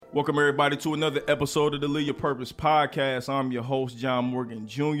Welcome, everybody, to another episode of the Live Your Purpose podcast. I'm your host, John Morgan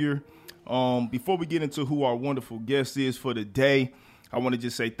Jr. Before we get into who our wonderful guest is for the day, I want to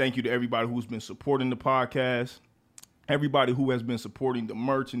just say thank you to everybody who's been supporting the podcast, everybody who has been supporting the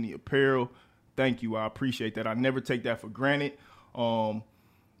merch and the apparel. Thank you. I appreciate that. I never take that for granted. And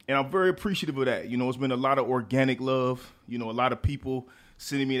I'm very appreciative of that. You know, it's been a lot of organic love. You know, a lot of people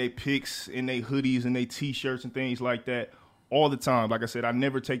sending me their pics and their hoodies and their T-shirts and things like that all the time. Like I said, I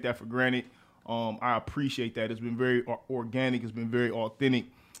never take that for granted. I appreciate that. It's been very organic. It's been very authentic.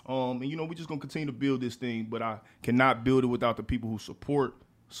 And, you know, we're just going to continue to build this thing, but I cannot build it without the people who support.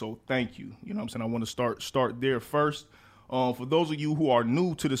 So thank you. You know what I'm saying? I want to start there first. For those of you who are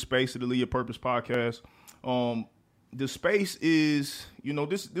new to the space of the Live Your Purpose podcast, the space is, you know,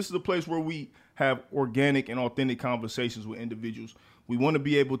 this is a place where we have organic and authentic conversations with individuals. We want to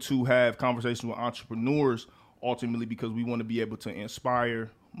be able to have conversations with entrepreneurs ultimately because we want to be able to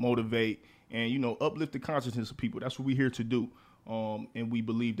inspire, motivate, and, you know, uplift the consciousness of people. That's what we're here to do. And we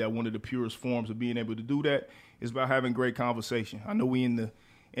believe that one of the purest forms of being able to do that is by having great conversation. I know we in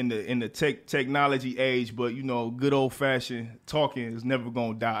the technology age, but, you know, good old fashioned talking is never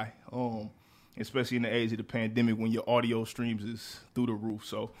going to die. Especially in the age of the pandemic when your audio streams is through the roof.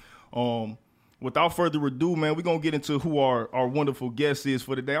 So, without further ado, man, we're going to get into who our wonderful guest is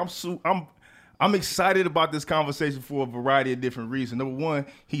for today. I'm excited about this conversation for a variety of different reasons. Number one,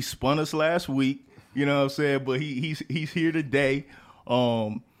 he spun us last week, you know what I'm saying? But he's here today.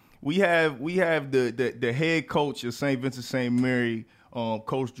 We have the head coach of St. Vincent St. Mary,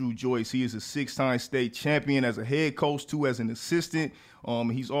 Coach Joyce. He is a 6-time state champion as a head coach, too, as an assistant.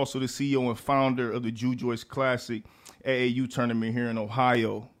 He's also the CEO and founder of the Joyce Classic AAU tournament here in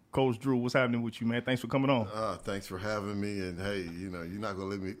Ohio. Coach Drew, what's happening with you, man? Thanks for coming on. Thanks for having me. And hey, you know, you're not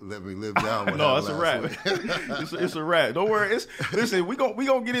gonna let me live down. No, it's a wrap. It's a wrap. Don't worry. Listen, we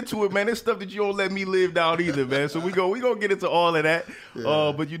gonna get into it, man. It's stuff that you don't let me live down either, man. So we gonna get into all of that.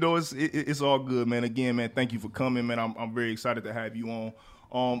 Yeah. But you know, it's all good, man. Again, man, thank you for coming, man. I'm very excited to have you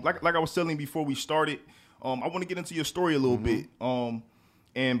on. Like I was telling you before we started, I want to get into your story a little bit.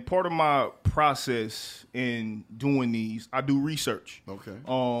 And part of my process in doing these, I do research. Okay.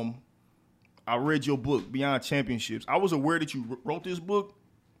 I read your book, Beyond Championships. I was aware that you wrote this book,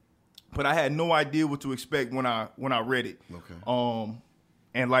 but I had no idea what to expect when I read it. Okay.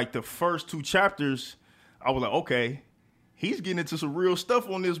 And like the first 2 chapters, I was like, okay, he's getting into some real stuff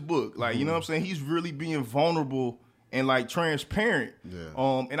on this book. Like, you know what I'm saying? He's really being vulnerable and like transparent. Yeah.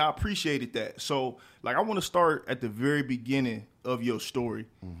 And I appreciated that. So like, I want to start at the very beginning of your story,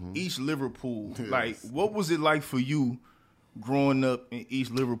 East Liverpool. Yes. Like, what was it like for you growing up in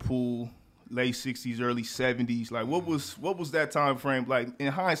East Liverpool, late 60s, early 70s? Like, what was that time frame like? In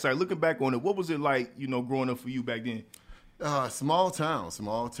hindsight, looking back on it, what was it like, you know, growing up for you back then? Small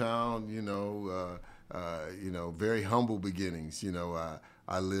town, you know, very humble beginnings. You know,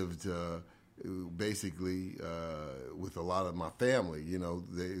 I lived basically with a lot of my family, you know,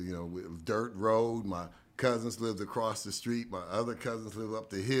 dirt road. My cousins lived across the street. My other cousins lived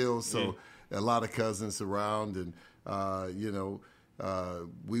up the hill. So a lot of cousins around. And,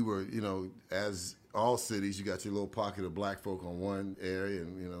 we were, you know, as all cities, you got your little pocket of black folk on one area.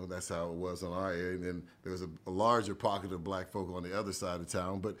 And, you know, that's how it was on our area. And then there was a larger pocket of black folk on the other side of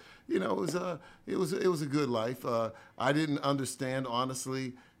town. But, you know, it was a good life. I didn't understand,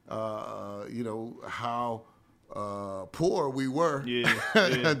 honestly, you know, how poor we were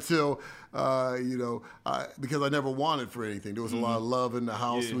until, you know, because I never wanted for anything. There was a lot of love in the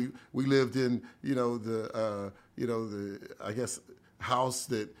house. Yeah. We lived in, you know, the I guess house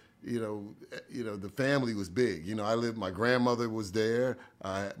that, you know, the family was big. You know, my grandmother was there.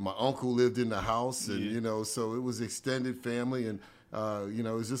 My uncle lived in the house, and, you know, so it was extended family, and, you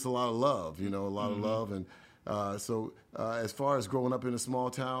know, it was just a lot of love, you know, a lot of love. And so as far as growing up in a small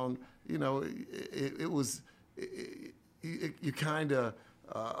town, you know, you kind of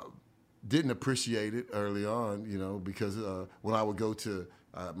didn't appreciate it early on, you know, because when I would go to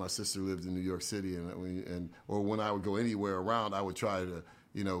my sister lived in New York City, or when I would go anywhere around, I would try to,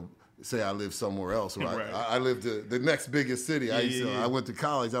 you know, say I lived somewhere else. Or right. I lived the next biggest city. I went to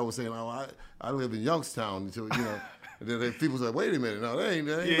college. I was saying, I live in Youngstown. Until, you know, and then people say, wait a minute, no, that ain't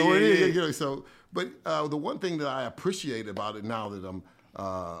nowhere near. You know, so, but the one thing that I appreciate about it now that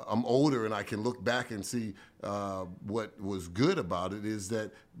I'm older and I can look back and see what was good about it is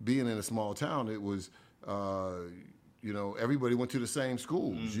that being in a small town, it was, you know, everybody went to the same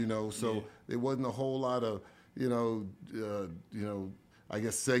schools, you know, so there wasn't a whole lot of, you know, I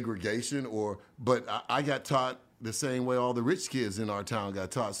guess segregation but I got taught the same way all the rich kids in our town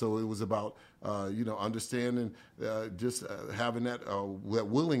got taught. So it was about understanding, just having that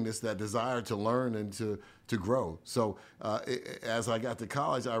willingness, that desire to learn and to grow. So as I got to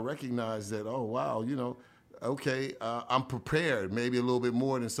college, I recognized that, oh wow, okay, I'm prepared, maybe a little bit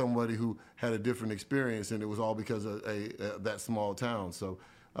more than somebody who had a different experience, and it was all because of that small town. So,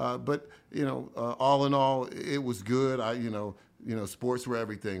 but all in all, it was good. Sports were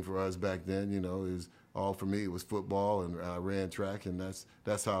everything for us back then. It was all for me. It was football, and I ran track, and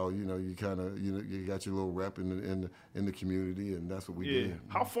that's how you kind of you got your little rep in the community, and that's what we did.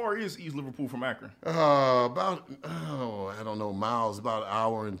 How far is East Liverpool from Akron? About I don't know, miles. About an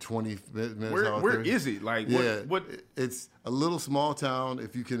hour and 20 minutes. Where is it? Like what? It's a little small town.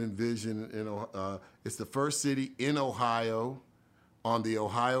 If you can envision, it's the first city in Ohio, on the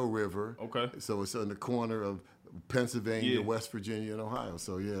Ohio River. Okay. So it's on the corner of Pennsylvania, West Virginia, and Ohio.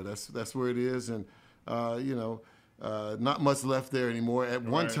 So that's where it is, and not much left there anymore. At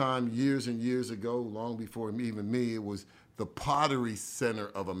one time, years and years ago, long before even me, it was the pottery center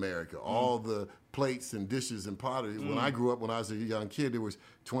of America. All the plates and dishes and pottery. When I grew up, when I was a young kid, there was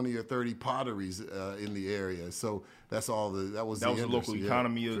 20 or 30 potteries in the area. So that was the local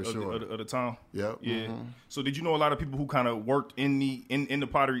economy of the town. Yeah. Yeah. Mm-hmm. So did you know a lot of people who kind of worked in the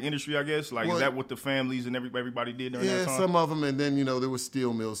pottery industry, I guess? Like, is that what the families and everybody did during that time? Yeah, some of them, and then there were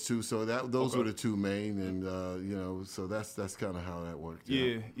steel mills too. So those were the two main, and so that's kind of how that worked.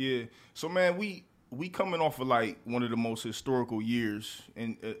 Yeah. So man, we coming off of like one of the most historical years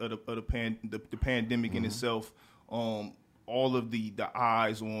of the pandemic in itself. All of the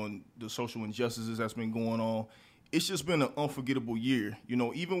eyes on the social injustices that's been going on. It's just been an unforgettable year.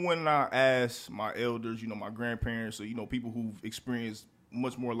 Even when I ask my elders, my grandparents, or people who've experienced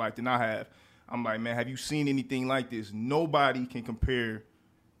much more life than I have, I'm like, man, have you seen anything like this? Nobody can compare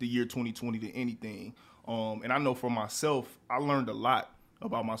the year 2020 to anything. And I know for myself, I learned a lot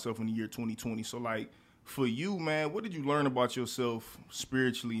about myself in the year 2020. So like, for you, man, what did you learn about yourself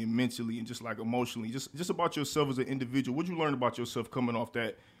spiritually and mentally and just like emotionally, just about yourself as an individual? What did you learn about yourself coming off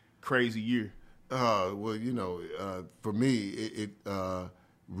that crazy year? For me, it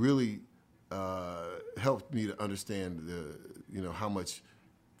really helped me to understand how much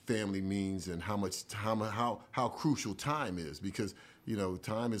family means and how crucial time is, because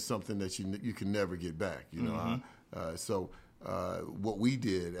time is something that you can never get back. So what we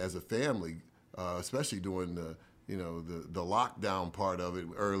did as a family, especially during the lockdown part of it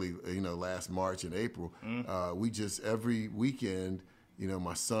early, last March and April, we just every weekend,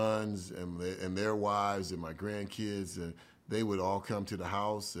 my sons and their wives and my grandkids, and they would all come to the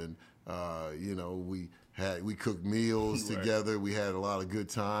house, and we cooked meals together. We had a lot of good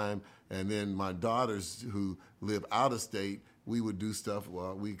time, and then my daughters who live out of state, we would do stuff.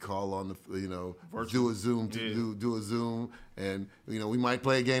 Well, we call on the do a Zoom do a Zoom, and we might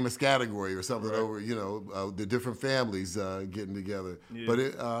play a game of category or something over the different families getting together. Yeah.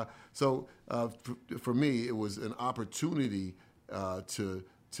 But for me, it was an opportunity to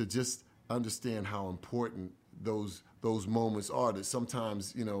just understand how important those moments are. That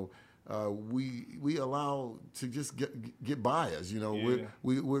sometimes we allow to just get by us.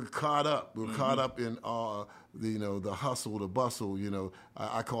 We're caught up. We're caught up in the hustle, the bustle.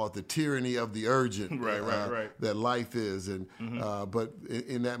 I call it the tyranny of the urgent. That life is, and but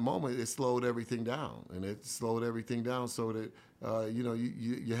in that moment, it slowed everything down, so that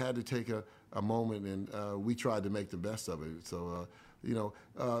you had to take a moment, and we tried to make the best of it. So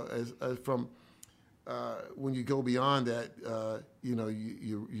as from when you go beyond that,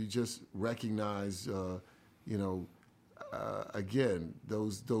 you just recognize, again,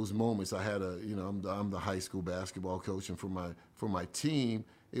 those moments. I had I'm the high school basketball coach, and for my team,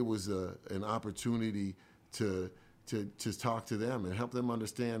 it was an opportunity to talk to them and help them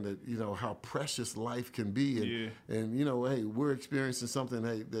understand that how precious life can be, and hey, we're experiencing something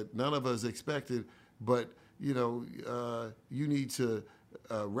that none of us expected, but you need to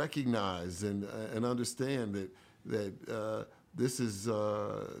recognize and understand that this is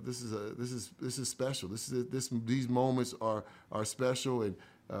special. These moments are special, and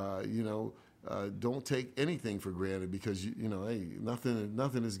don't take anything for granted, because hey,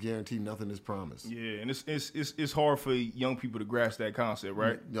 nothing is guaranteed, nothing is promised. Yeah, and it's hard for young people to grasp that concept,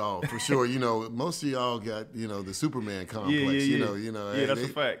 right? No, for sure. Most of y'all got the Superman complex. Yeah, that's a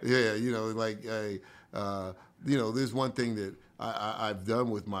fact. Yeah, like there's one thing that I've done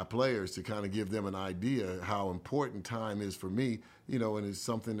with my players to kind of give them an idea how important time is for me, and it's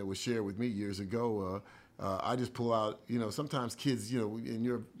something that was shared with me years ago. I just pull out, sometimes kids, in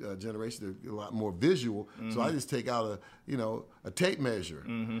your generation, they're a lot more visual. Mm-hmm. So I just take out a tape measure,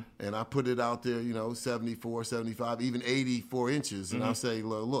 mm-hmm. and I put it out there, 74, 75, even 84 inches. And mm-hmm. I say,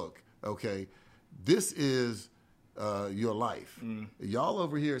 look, okay, this is your life. Mm. Y'all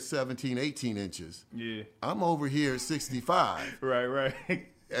over here at 17, 18 inches. Yeah. I'm over here at 65. Right.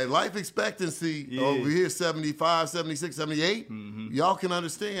 And life expectancy over here 75, 76, 78, mm-hmm. y'all can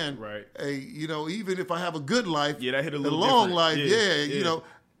understand. Right. Even if I have a good life, that hit a little long different.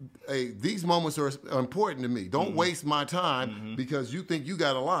 life, these moments are important to me. Don't mm-hmm. waste my time mm-hmm. because you think you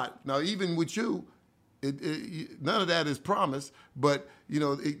got a lot. Now, even with you, none of that is promised, but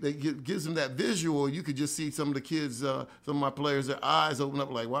it gives them that visual. You could just see some of the kids, some of my players, their eyes open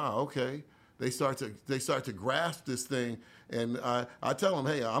up like, wow, okay. They start to grasp this thing, and I tell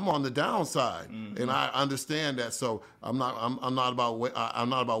them, hey, I'm on the downside, mm-hmm. and I understand that. So I'm not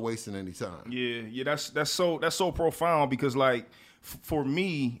about wasting any time. Yeah, that's so profound because for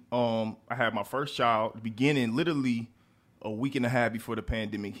me, I had my first child beginning literally a week and a half before the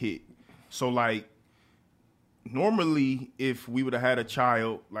pandemic hit. So normally, if we would have had a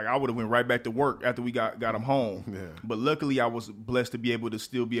child, I would have went right back to work after we got him home. Yeah. But luckily, I was blessed to be able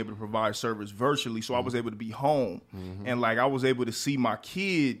to provide service virtually, so mm-hmm. I was able to be home, mm-hmm. and I was able to see my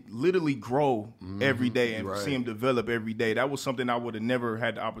kid literally grow mm-hmm. every day and see him develop every day. That was something I would have never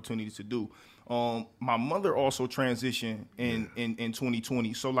had the opportunity to do. My mother also transitioned in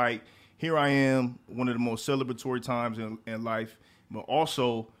 2020, so here I am, one of the most celebratory times in life, but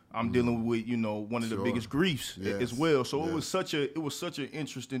also I'm dealing with, one of the biggest griefs as well. So it was such an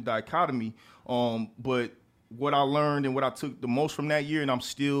interesting dichotomy. But what I learned and what I took the most from that year, and I'm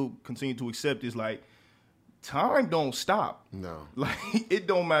still continuing to accept, is time don't stop. No. It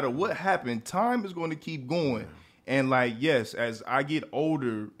don't matter what happened. Time is going to keep going. Yeah. And yes, as I get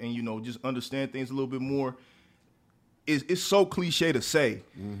older and, just understand things a little bit more, it's so cliche to say,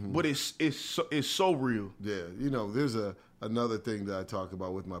 mm-hmm. but it's so real. Yeah. There's another thing that I talk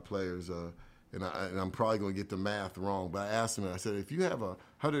about with my players, and I'm probably going to get the math wrong, but I asked them, I said, if you have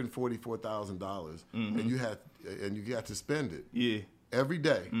 $144,000 mm-hmm. and you got to spend it every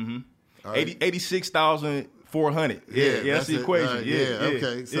day, mm-hmm. right? 86,400. Yeah, that's the equation.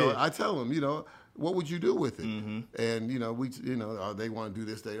 Okay. So I tell them, what would you do with it? Mm-hmm. And they want to do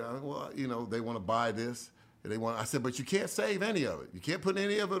this. They want to buy this. And I said, but you can't save any of it. You can't put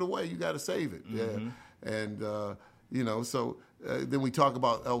any of it away. You got to save it. Mm-hmm. Yeah, and so then we talk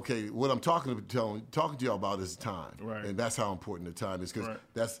about, okay, what I'm talking to y'all about is time, right? And that's how important the time is, because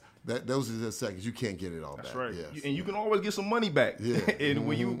those are the seconds you can't get it all back. That's right. Yes. And you can always get some money back. Yeah. And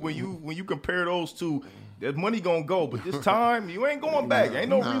when you compare those two, that money gonna go, but this time you ain't going back. Ain't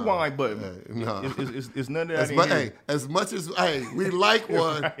no rewind button. No. It's none of that. As much as we like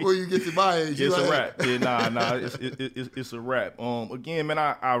one where you get to my age, it's a wrap. Yeah, it's a wrap. Again, man,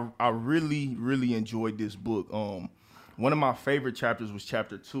 I really, really enjoyed this book. One of my favorite chapters was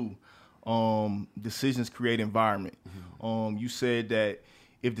chapter 2, decisions create environment. Mm-hmm. You said that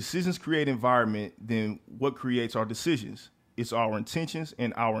if decisions create environment, then what creates our decisions? It's our intentions,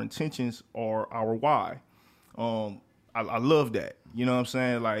 and our intentions are our why. I love that. You know what I'm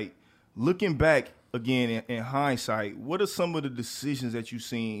saying? Looking back again in hindsight, what are some of the decisions that you've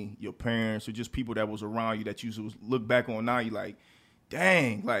seen your parents or just people that was around you that you look back on now? You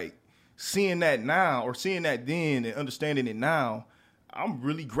dang, seeing that now or seeing that then and understanding it now, I'm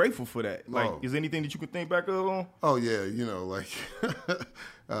really grateful for that. Is there anything that you could think back on? Oh yeah,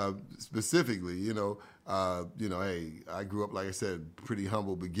 specifically, hey, I grew up, like I said, pretty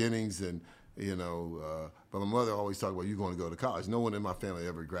humble beginnings, and but my mother always talked about, you going to go to college. No one in my family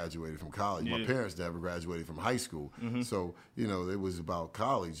ever graduated from college. Yeah. My parents never graduated from high school. Mm-hmm. So, it was about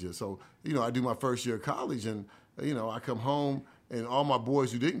college. So, I do my first year of college, and, I come home, and all my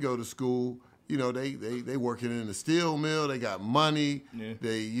boys who didn't go to school, they working in the steel mill. They got money. Yeah.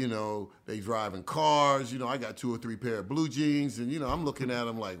 They driving cars. I got 2 or 3 pair of blue jeans, and I'm looking at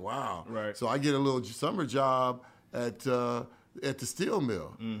them like, wow. Right. So I get a little summer job at the steel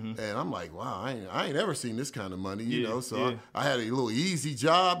mill, mm-hmm. and I'm like, wow, I ain't ever seen this kind of money, So I had a little easy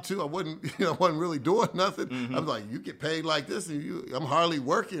job too. I wasn't really doing nothing. Mm-hmm. I was like, you get paid like this, and I'm hardly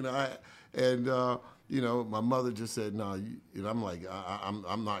working. My mother just said, no, I'm like,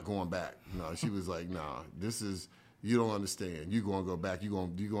 I'm not going back. No, she was like, nah, you don't understand. You're going to go back. You're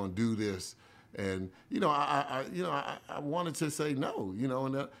going to do this. And, I wanted to say no,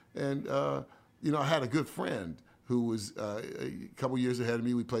 I had a good friend who was a couple years ahead of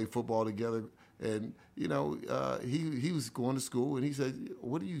me. We played football together. And he was going to school, and he said,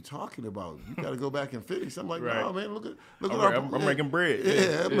 "What are you talking about? You got to go back and finish." I'm like, Right. "No, man, look at I'm making bread.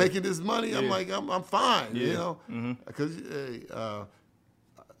 Yeah, I'm making this money. I'm like, I'm fine, Mm-hmm. because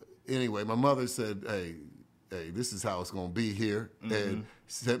anyway, my mother said, "Hey, this is how it's going to be here," and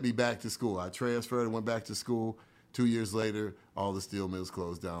sent me back to school. I transferred and went back to school. 2 years later, all the steel mills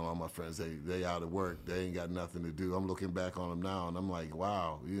closed down. All my friends, they out of work. They ain't got nothing to do. I'm looking back on them now, and I'm like,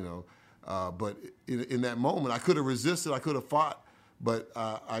 wow, But in that moment, I could have resisted. I could have fought. But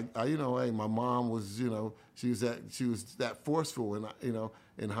my mom was, she was that forceful, and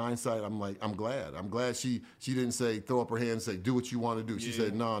in hindsight, I'm like, I'm glad she didn't say throw up her hand and say do what you want to do. She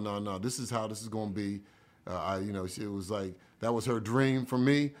said no, this is how this is going to be. It was like that was her dream for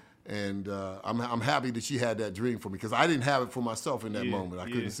me. And I'm happy that she had that dream for me, because I didn't have it for myself in that moment. I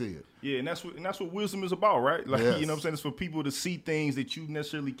couldn't see it. Yeah, and that's what wisdom is about, right? Like, yes. You know what I'm saying? It's for people to see things that you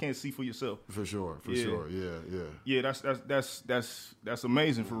necessarily can't see for yourself. For sure. Yeah. Yeah, that's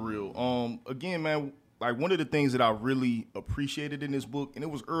amazing for real. Again, man, like one of the things that I really appreciated in this book, and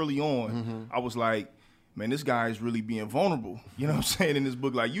it was early on, I was like, man, this guy is really being vulnerable. You know what I'm saying? In this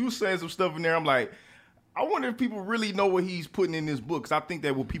book, like you said some stuff in there, I'm like, I wonder if people really know what he's putting in this book. Because I think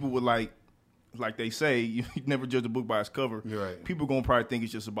that what people would like they say, you never judge a book by its cover. Right. People going to probably think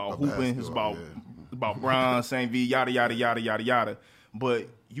it's just about hooping. It's about Bron, St. V, yada, yada, yada, yada, yada. But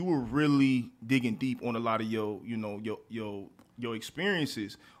you were really digging deep on a lot of your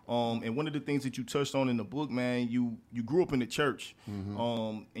experiences. And one of the things that you touched on in the book, man, you grew up in the church,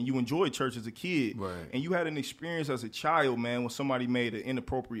 and you enjoyed church as a kid. Right. And you had an experience as a child, man, when somebody made an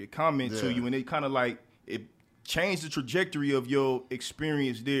inappropriate comment to you, and it kind of like, it changed the trajectory of your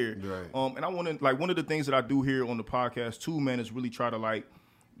experience there. Right. And I want to, like, one of the things that I do here on the podcast too, man, is really try to, like,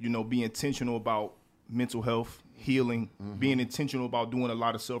 be intentional about mental health, healing, being intentional about doing a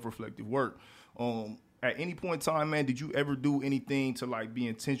lot of self-reflective work. At any point in time, man, did you ever do anything to, like, be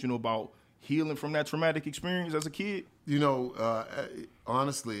intentional about healing from that traumatic experience as a kid?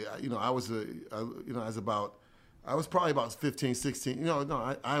 Honestly, I was probably about 15, 16.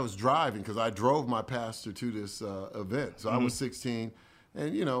 I was driving because I drove my pastor to this event. So I was 16.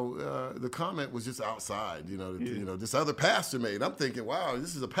 And, the comment was just outside, this other pastor made. I'm thinking, wow,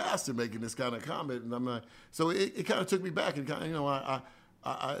 this is a pastor making this kind of comment. And I'm like, so it kind of took me back. And kind of,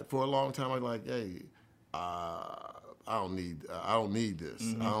 I for a long time, I'm like, hey, I don't need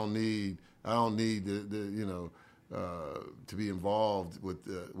this. I don't need to be involved with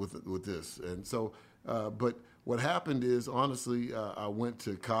this. And so, but what happened is, honestly, I went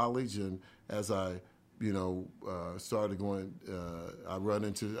to college, and as I, started going, I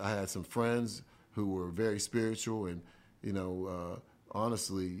had some friends who were very spiritual, and,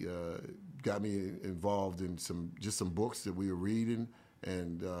 honestly, got me involved in some books that we were reading,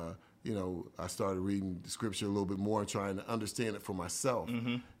 and, I started reading the scripture a little bit more and trying to understand it for myself.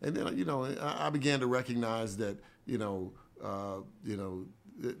 And then, I began to recognize that,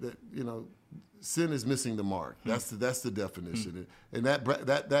 sin is missing the mark. That's the definition. And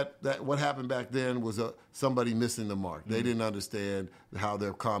that what happened back then was somebody missing the mark. They didn't understand how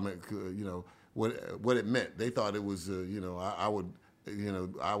their comment could, what it meant. They thought it was, I would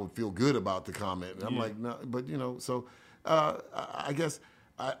feel good about the comment. And I'm like, no, but so I guess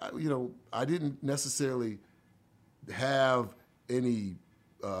I didn't necessarily have any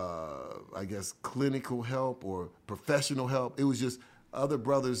clinical help or professional help. It was just other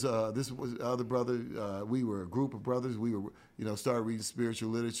brothers. This was other brother. We were a group of brothers. We were, started reading spiritual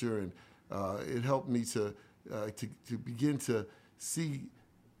literature, and it helped me to begin to see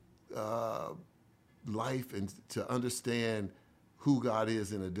life and to understand who God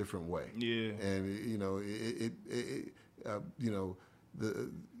is in a different way. Yeah. And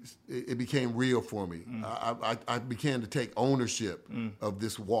it became real for me. I began to take ownership of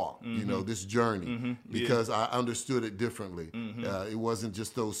this walk, this journey, because I understood it differently. It wasn't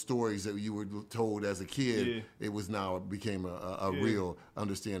just those stories that you were told as a kid. Yeah. It became a real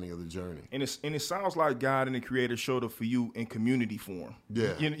understanding of the journey. And it sounds like God and the Creator showed up for you in community form.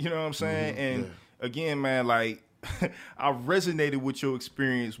 Yeah. You know what I'm saying? And again, man, like, I resonated with your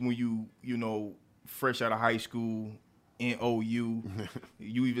experience when you fresh out of high school, in OU,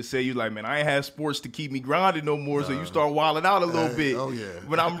 you even say, you like, man, I ain't have sports to keep me grounded no more, so you start wilding out a little bit. Oh, yeah.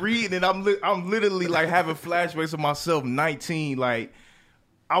 When I'm reading it, I'm literally like having flashbacks of myself 19, like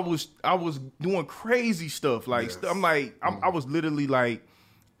I was doing crazy stuff. Like, yes. I'm like, I was literally like,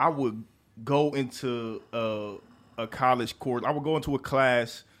 I would go into a college course. I would go into a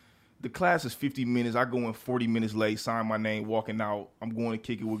class. The class is 50 minutes. I go in 40 minutes late, sign my name, walking out. I'm going to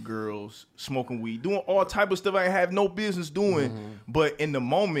kick it with girls, smoking weed, doing all type of stuff I have no business doing. But in the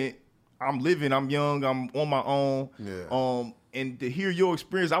moment, I'm living, I'm young, I'm on my own. Yeah. And to hear your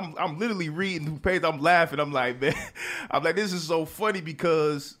experience, I'm literally reading the page, I'm laughing. I'm like, man, I'm like, this is so funny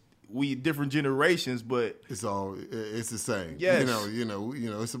because we different generations, but it's the same. Yes.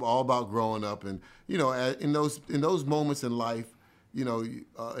 It's all about growing up, and in those moments in life,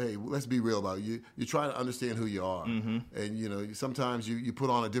 hey, let's be real about it. You're trying to understand who you are, and sometimes you put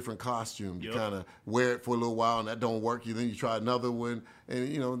on a different costume. You kind of wear it for a little while, and that don't work. Then you try another one, and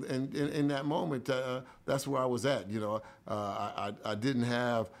and in that moment, that's where I was at. I didn't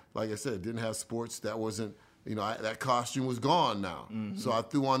have, like I said, didn't have sports. That wasn't. That costume was gone now. So I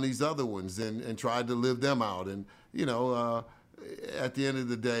threw on these other ones and tried to live them out. And, at the end of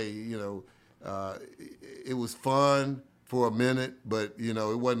the day, it was fun for a minute, but,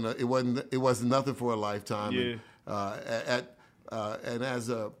 it wasn't nothing for a lifetime. Yeah. And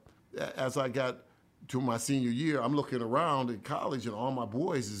as I got to my senior year, I'm looking around in college, and all my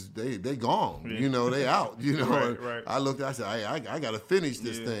boys they gone. Yeah. They out. Right. I said, I got to finish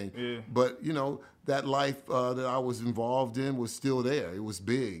this thing. Yeah. But that life that I was involved in was still there. It was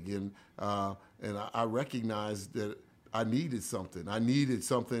big, and I recognized that I needed something. I needed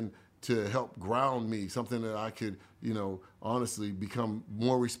something to help ground me, something that I could, honestly become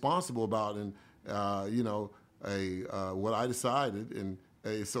more responsible about. And what I decided, and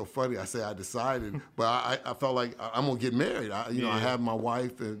it's so funny I say I decided, but I felt like I'm gonna get married. I have my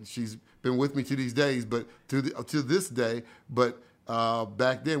wife, and she's been with me to these days, but to this day. But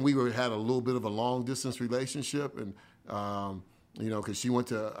back then we had a little bit of a long distance relationship, and because she went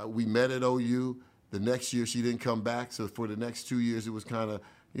to we met at OU. The next year she didn't come back, so for the next 2 years it was kind of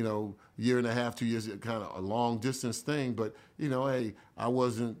year and a half, 2 years, kind of a long distance thing. But hey, I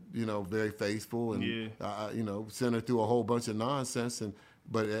wasn't very faithful, and sent her through a whole bunch of nonsense.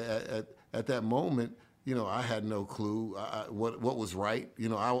 But at that moment, I had no clue what was right.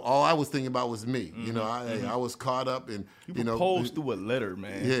 All I was thinking about was me. I was caught up in. You proposed through a letter,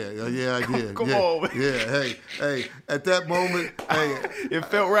 man. Yeah, I did. Come on, man. Yeah, hey. At that moment, hey, it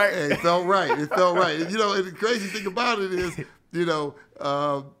felt right. Hey, it felt right. And, and the crazy thing about it is,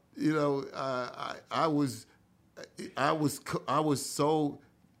 I was so,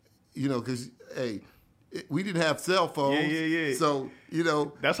 because hey. We didn't have cell phones. Yeah. So,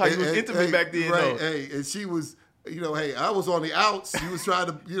 that's how you was intimate back then, right, though. Hey, and she was, hey, I was on the outs. She was trying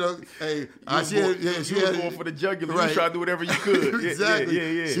to, hey, she was going for the jugular. Right. You was trying to do whatever you could.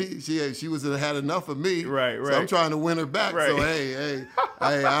 Exactly. Yeah. She had enough of me. Right. So I'm trying to win her back. Right. So, hey,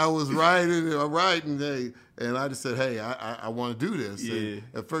 I was writing, and I just said, hey, I want to do this. Yeah. And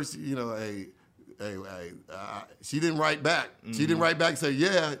at first, she didn't write back. She didn't write back and say,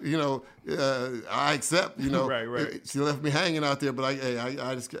 yeah, I accept, Right. She left me hanging out there, but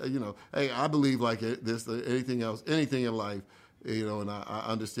I just, I believe like this, anything else, anything in life, and I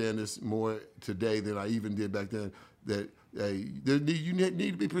understand this more today than I even did back then, that you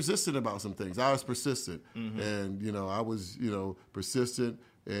need to be persistent about some things. I was persistent, and, I was, persistent,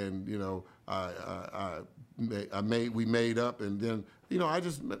 and, we made up, and then, I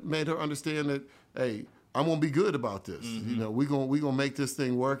just made her understand that, hey, I'm gonna be good about this. We're gonna make this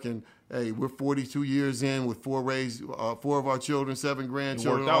thing work. And hey, we're 42 years in with four of our children, 7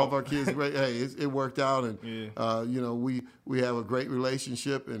 grandchildren, all of our kids. Hey, it worked out, and we have a great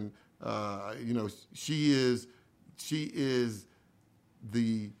relationship. And she is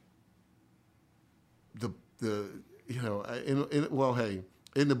the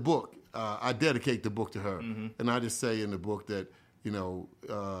in the book, I dedicate the book to her, and I just say in the book that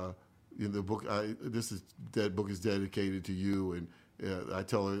in the book, that book is dedicated to you, and I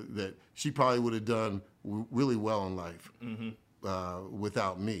tell her that she probably would have done really well in life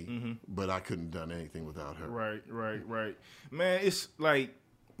without me, but I couldn't have done anything without her. Right. Man, it's like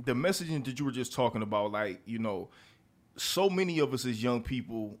the messaging that you were just talking about, like, so many of us as young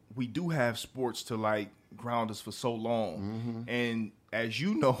people, we do have sports to like ground us for so long. And as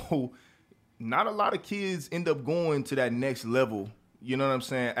you know, not a lot of kids end up going to that next level. You know what I'm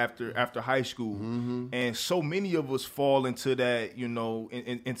saying? After high school, and so many of us fall into that,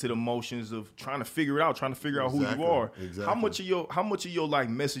 into the motions of trying to figure it out, who you are. Exactly. How much of your like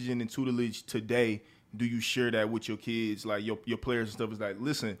messaging and tutelage today do you share that with your kids, like your players and stuff? Is like,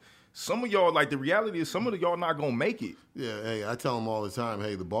 listen, some of y'all, like, the reality is some of y'all not gonna make it. Yeah, hey, I tell them all the time,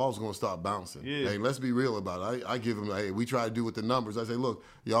 hey, the ball's gonna stop bouncing. Yeah. Hey, let's be real about it. I give them, hey, we try to do with the numbers. I say, look,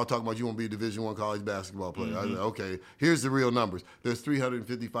 y'all talking about you want to be a Division I college basketball player. I say, okay, here's the real numbers. There's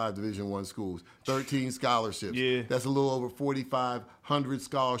 355 Division I schools, 13 scholarships. Yeah. That's a little over 4,500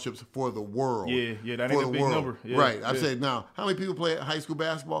 scholarships for the world. Yeah, that ain't a big number. Yeah. Right. I said, now, how many people play high school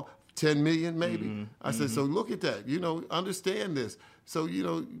basketball? 10 million maybe. I said, so look at that. Understand this. So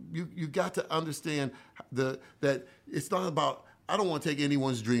you got to understand that it's not about. I don't want to take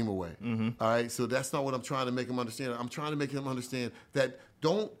anyone's dream away. All right, so that's not what I'm trying to make them understand. I'm trying to make them understand that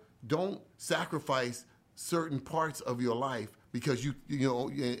don't sacrifice certain parts of your life because you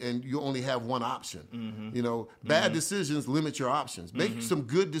only have one option. Bad decisions limit your options. Make some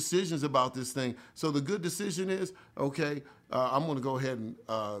good decisions about this thing. So the good decision is, okay, I'm going to go ahead and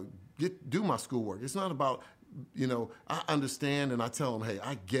do my schoolwork. It's not about, I understand and I tell them, hey,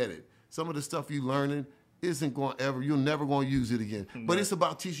 I get it. Some of the stuff you're learning you're never going to use it again. But it's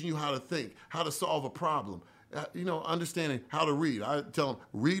about teaching you how to think, how to solve a problem. Understanding how to read. I tell them,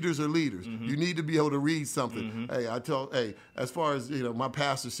 readers are leaders. You need to be able to read something. Hey, as far as, my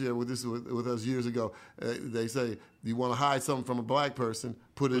pastor shared with us years ago, they say, you want to hide something from a black person,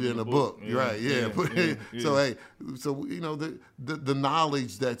 put it in a book. Yeah. Right, yeah. So, hey, the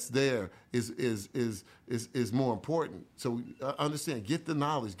knowledge that's there is more important. So understand, get the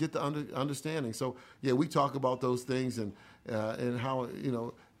knowledge, get the understanding. So, yeah, we talk about those things and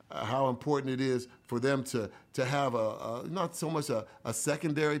how important it is for them to have not so much a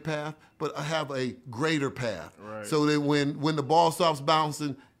secondary path, but have a greater path. Right. So that when the ball stops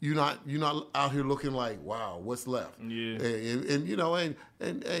bouncing, you're not out here looking like, wow, what's left? Yeah.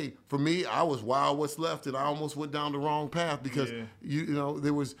 And hey, for me, I was wow, what's left, and I almost went down the wrong path because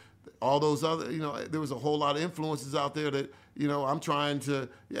there was all those other, there was a whole lot of influences out there that, I'm trying to,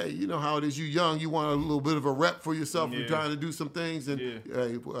 how it is, you young, you want a little bit of a rep for yourself. You're trying to do some things. And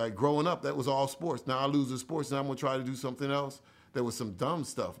growing up, that was all sports. Now I lose the sports and I'm going to try to do something else. There was some dumb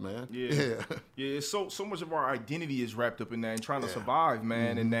stuff, man. Yeah. It's so much of our identity is wrapped up in that and trying to survive,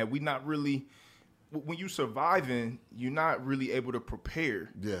 man. And that we not really, when you surviving, you're not really able to prepare.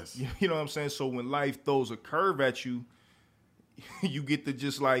 Yes. You know what I'm saying? So when life throws a curve at you, you get to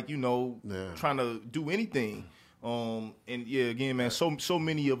just trying to do anything. Again, man, so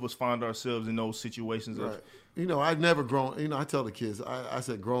many of us find ourselves in those situations. Right. I've never grown. I tell the kids, I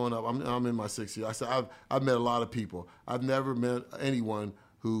said, growing up, I'm in my 6th year. I said, I've met a lot of people. I've never met anyone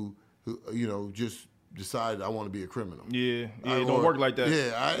who just decided I want to be a criminal. Yeah, it don't work like that.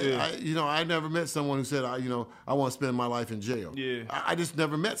 I never met someone who said, I want to spend my life in jail. Yeah, I just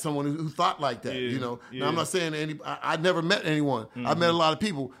never met someone who thought like that. Now I'm not saying I never met anyone. I've met a lot of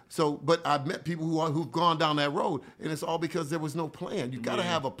people. But I've met people who've gone down that road, and it's all because there was no plan. You got to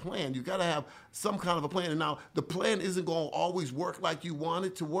have a plan. You got to have some kind of a plan. And now the plan isn't going to always work like you want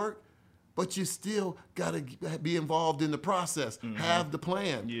it to work. But you still got to be involved in the process. Have the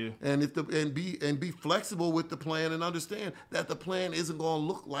plan, and be flexible with the plan, and understand that the plan isn't going to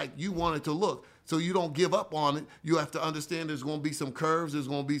look like you want it to look. So you don't give up on it. You have to understand there's going to be some curves, there's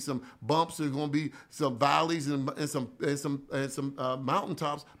going to be some bumps, there's going to be some valleys and some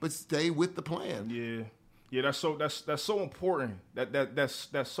mountaintops. But stay with the plan. Yeah. That's so important.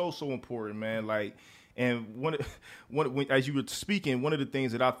 That's so important, man. Like. And as you were speaking, one of the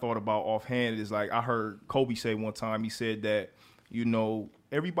things that I thought about offhand is I heard Kobe say one time, he said that,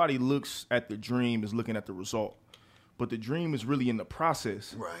 everybody looks at the dream is looking at the result, but the dream is really in the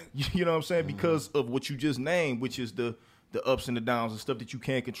process. Right. You know what I'm saying? Because of what you just named, which is the ups and the downs, the stuff that you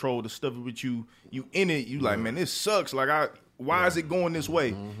can't control, the stuff which you in it, you like, man, this sucks. Why is it going this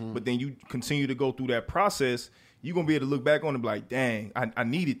way? But then you continue to go through that process. You're going to be able to look back on it and be like, dang, I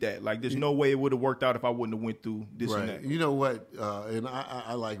needed that. There's no way it would have worked out if I wouldn't have went through this and that. You know what? And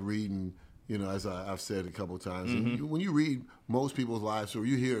I like reading, as I've said a couple of times. And when you read most people's lives or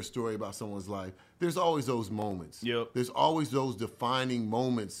you hear a story about someone's life, there's always those moments. Yep. There's always those defining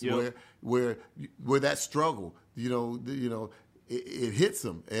moments where that struggle, it hits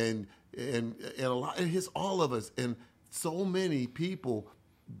them. And a lot, it hits all of us. And so many people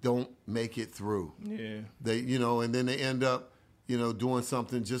don't make it through. Yeah. They, and then they end up, doing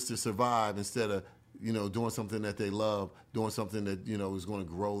something just to survive instead of, doing something that they love, doing something that, is going to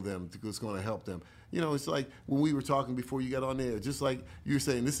grow them, it's going to help them. It's like when we were talking before you got on there, just like you were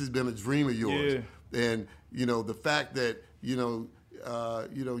saying, this has been a dream of yours. Yeah. And, the fact that,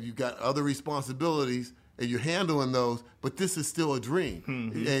 you've got other responsibilities and you're handling those, but this is still a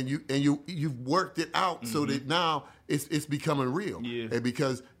dream. And you've worked it out so that now it's becoming real. Yeah. And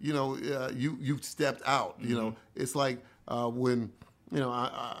because, you've stepped out, it's like when,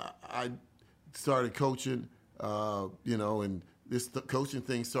 I started coaching, and this coaching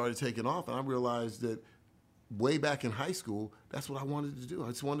thing started taking off, and I realized that way back in high school, that's what I wanted to do. I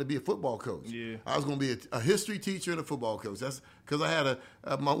just wanted to be a football coach. Yeah. I was going to be a history teacher and a football coach. That's because I had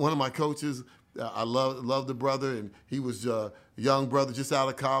one of my coaches. I loved the brother, and he was a young brother just out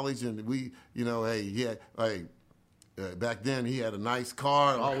of college, and we, back then he had a nice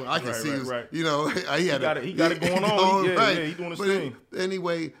car. All I could see was, right. you know, he got it going on. Yeah, he doing his thing.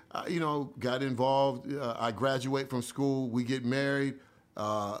 Anyway, you know, got involved. I graduate from school. We get married.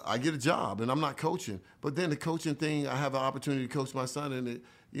 I get a job, and I'm not coaching. But then the coaching thing, I have an opportunity to coach my son, and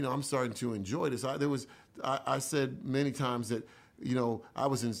you know, I'm starting to enjoy this. I said many times that, you know, I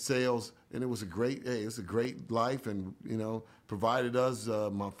was in sales, and it was a great life, and you know, provided us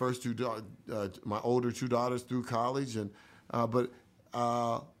my first my older two daughters through college, and but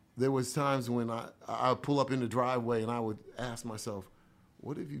there was times when I would pull up in the driveway and I would ask myself,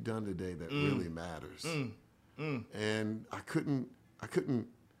 what have you done today that really matters? And I couldn't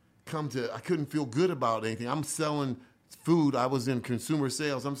feel good about anything. I'm selling food. I was in consumer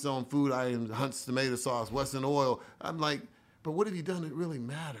sales. I'm selling food. I am Hunt's tomato sauce, Western oil. I'm like, but what have you done that really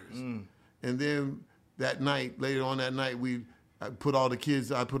matters? And then later on that night, I put all the kids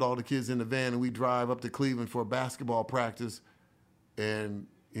in the van, and we drive up to Cleveland for a basketball practice. And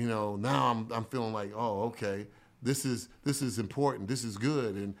you know, now I'm feeling like, oh, okay, this is important. This is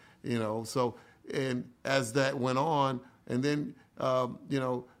good. And you know, so, and as that went on, and then you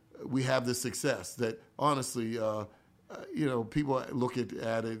know, we have this success that honestly, you know, people look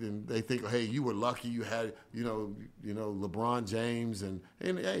at it and they think, hey, you were lucky. You had, you know, LeBron James, and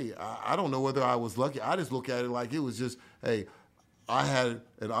hey, I don't know whether I was lucky. I just look at it like it was just, hey, I had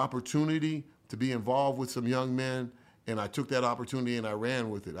an opportunity to be involved with some young men, and I took that opportunity and I ran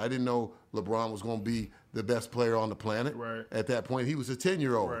with it. I didn't know LeBron was going to be the best player on the planet. Right. At that point, he was a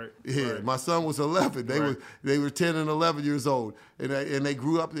 10-year-old. Right. Yeah, right. My son was 11. They were 10 and 11 years old, and they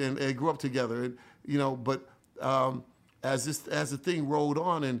grew up together. And you know, but as the thing rolled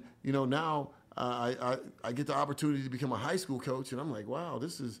on, and you know, now I get the opportunity to become a high school coach, and I'm like, wow,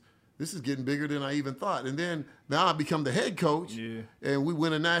 this is getting bigger than I even thought. And then now I become the head coach, and we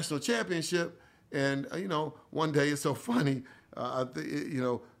win a national championship. And you know, one day it's so funny.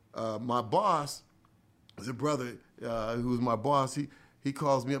 You know, my boss, the brother who was my boss, he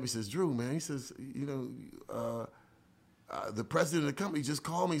calls me up. He says, Drew, man, he says, you know, the president of the company just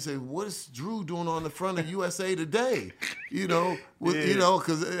called me and said, what is Drew doing on the front of USA Today? You know, you know,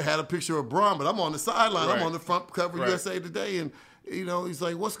 because it had a picture of Braun, but I'm on the sideline. Right. I'm on the front cover of USA Today, and you know, he's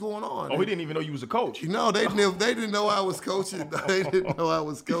like, what's going on? Oh, he didn't even know you was a coach. No, they didn't know I was coaching. They didn't know I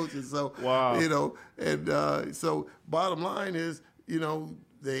was coaching. So, wow. You know, and so bottom line is, you know,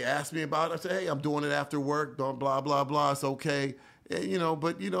 they asked me about it. I said, hey, I'm doing it after work. Don't blah, blah, blah. It's okay. And, you know,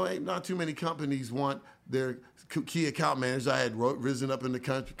 but, you know, ain't not too many companies want their key account manager. I had risen up in the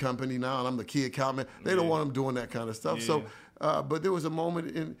company now, and I'm the key account manager. They don't want them doing that kind of stuff. Yeah. So, but there was a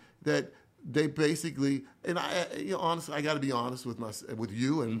moment in that they basically, and you know, honestly, I got to be honest with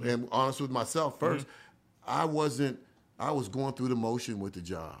you, and honest with myself first. I was going through the motion with the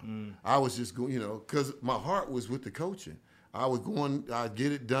job. I was just going, you know, because my heart was with the coaching. I'd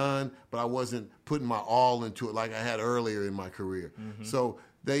get it done, but I wasn't putting my all into it like I had earlier in my career. So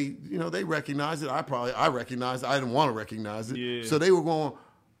they, you know, they recognized it. I recognized it. I didn't want to recognize it. Yeah. So they were going.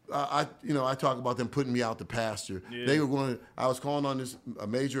 I talk about them putting me out to pasture. Yeah. They were going. I was calling on a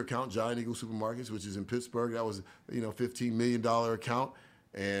major account, Giant Eagle Supermarkets, which is in Pittsburgh. That was, you know, $15 million account,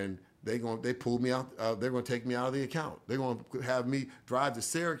 and they pulled me out. They're going to take me out of the account. They're going to have me drive to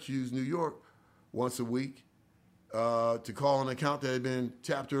Syracuse, New York, once a week to call an account that had been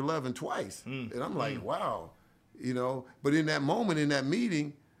Chapter 11 twice. And I'm like, wow, you know. But in that moment, in that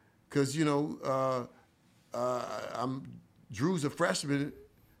meeting, because you know, Drew's a freshman.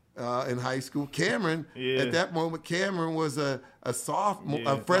 In high school, Cameron. Yeah. At that moment, Cameron was a sophomore,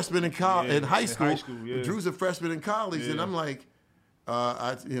 a freshman in high school. Drew's a freshman in college, and I'm like,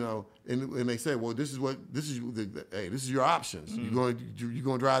 you know, and they said, well, this is your options. You going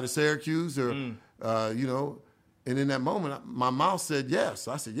to drive to Syracuse, or you know, and in that moment, my mouth said yes.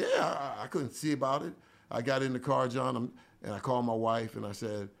 I said, yeah. I couldn't see about it. I got in the car, John, and I called my wife, and I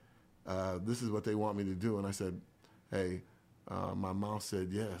said, this is what they want me to do, and I said, hey. My mouth said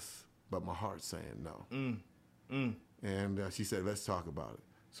yes, but my heart's saying no. And she said, let's talk about it.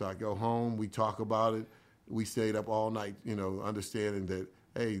 So I go home, we talk about it. We stayed up all night, you know, understanding that,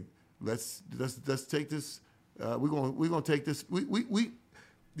 hey, let's take this. We're gonna take this. We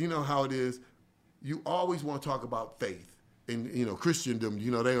you know how it is. You always want to talk about faith and, you know, Christendom.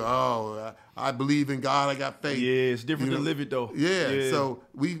 You know, I believe in God. I got faith. Yeah, it's different to live it though. Yeah. So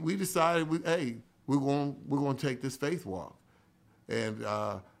we decided, we're going to take this faith walk. And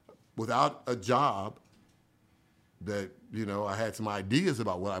without a job that, you know, I had some ideas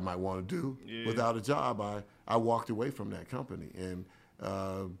about what I might want to do. Yeah. Without a job, I walked away from that company. And,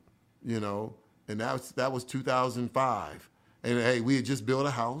 you know, and that was 2005. And hey, we had just built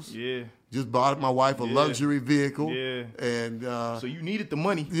a house. Yeah. Just bought my wife a luxury vehicle. Yeah. And so you needed the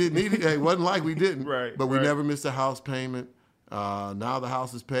money. It wasn't like we didn't. Right. But we never missed a house payment. Now the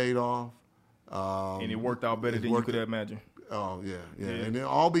house is paid off. And it worked out better than you could imagine. Oh yeah. And then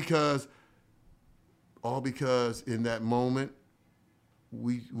all because in that moment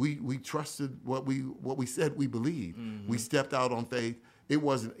we trusted what we said we believed. We stepped out on faith. It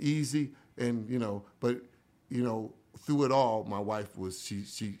wasn't easy, and but through it all, my wife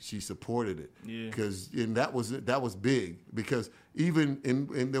she supported it. Yeah. Because that was big, because even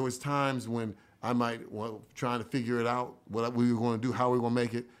in there was times when I might trying to figure it out, what we were going to do, how we were going to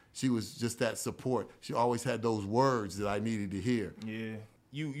make it. She was just that support. She always had those words that I needed to hear. Yeah.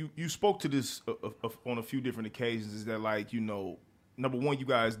 You spoke to this on a few different occasions. Is that number one, you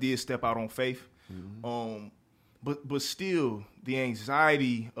guys did step out on faith, but still the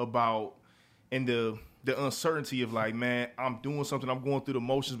anxiety about and the uncertainty of man, I'm doing something, I'm going through the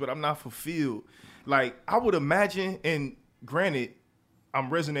motions, but I'm not fulfilled. I would imagine, and granted, I'm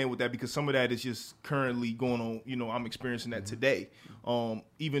resonating with that because some of that is just currently going on. I'm experiencing that today.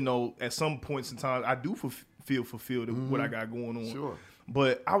 Even though at some points in time I do feel fulfilled with what I got going on. Sure.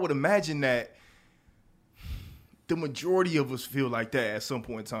 But I would imagine that the majority of us feel like that at some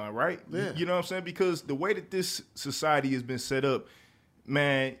point in time, right? Yeah. You know what I'm saying? Because the way that this society has been set up,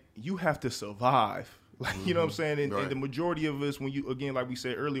 man, you have to survive. You know what I'm saying? And the majority of us, when you, again, like we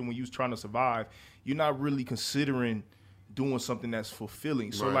said earlier, when you was trying to survive, you're not really considering doing something that's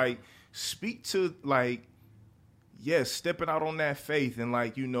fulfilling. So speak to stepping out on that faith and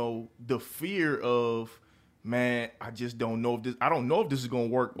the fear of, man, I just don't know if this. I don't know if this is gonna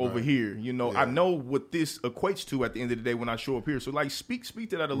work over here. I know what this equates to at the end of the day when I show up here. So speak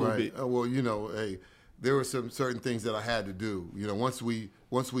to that a little bit. Well, hey, there were some certain things that I had to do. Once we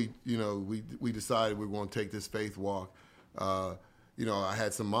decided we were going to take this faith walk. I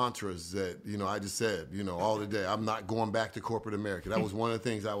had some mantras that, I just said, all the day, I'm not going back to corporate America. That was one of the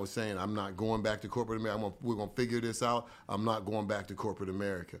things I was saying. I'm not going back to corporate America. We're going to figure this out. I'm not going back to corporate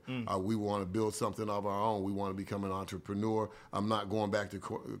America. We want to build something of our own. We want to become an entrepreneur. I'm not going back to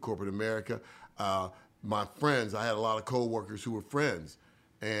corporate America. My friends, I had a lot of coworkers who were friends,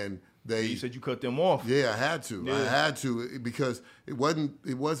 and you said you cut them off. Yeah, I had to. Yeah. I had to, because it wasn't,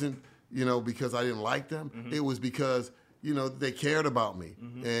 because I didn't like them. Mm-hmm. It was because, they cared about me.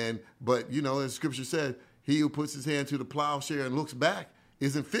 Mm-hmm. But as Scripture said, he who puts his hand to the plowshare and looks back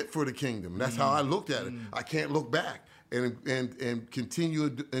isn't fit for the kingdom. That's how I looked at it. I can't look back and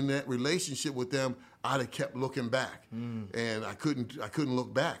continue in that relationship with them. I'd have kept looking back, and I couldn't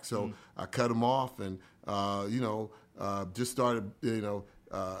look back. So I cut them off, and just started.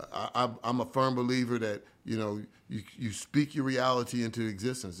 I'm a firm believer that you speak your reality into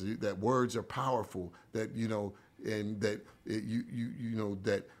existence. That words are powerful. That and that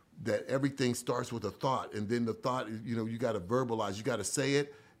that everything starts with a thought, and then the thought, you got to verbalize. You got to say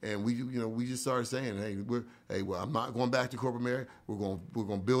it. And we just started saying, I'm not going back to corporate America. We're going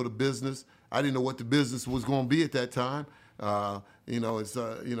to build a business. I didn't know what the business was going to be at that time. But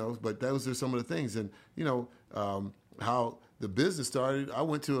those are some of the things, and how the business started. I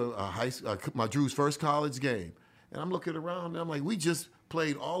went to my Drew's first college game, and I'm looking around, and I'm like, we just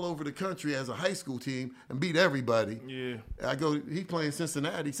played all over the country as a high school team and beat everybody. Yeah. He playing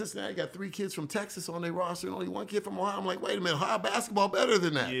Cincinnati. Cincinnati got 3 kids from Texas on their roster and only 1 kid from Ohio. I'm like, wait a minute, Ohio basketball better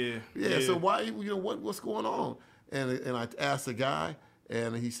than that. Yeah. So why, what's going on? And I asked the guy,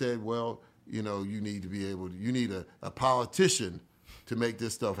 and he said, well, you need to be able to, you need a politician to make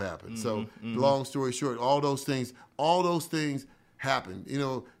this stuff happen. So long story short, all those things happened,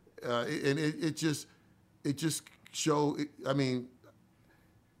 and it just showed, I mean,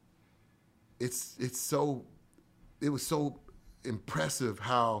 it was so impressive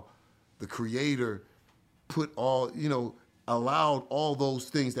how the Creator allowed all those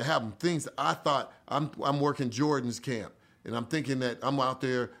things to happen. Things that I thought, I'm working Jordan's camp, and I'm thinking that I'm out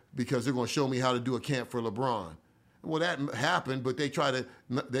there because they're going to show me how to do a camp for LeBron. Well, that happened, but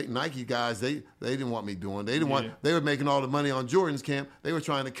Nike guys, they didn't want me doing. They were making all the money on Jordan's camp. They were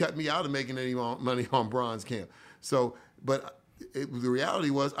trying to cut me out of making any money on Bron's camp. So, but the reality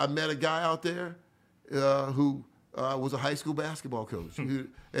was, I met a guy out there who was a high school basketball coach,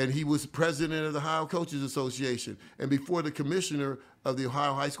 and he was president of the Ohio Coaches Association, and before the commissioner of the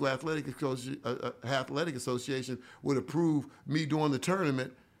Ohio High School Athletic Association would approve me doing the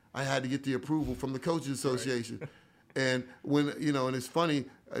tournament, I had to get the approval from the Coaches Association. Right. And when and it's funny,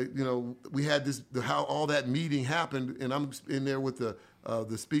 we had how all that meeting happened, and I'm in there with the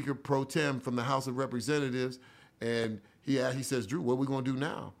Speaker Pro Tem from the House of Representatives, and he says, Drew, what are we going to do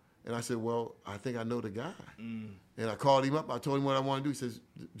now? And I said, well, I think I know the guy. And I called him up. I told him what I want to do. He says,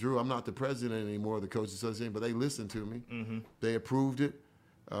 Drew, I'm not the president anymore of the Coaches Association, but they listened to me. They approved it.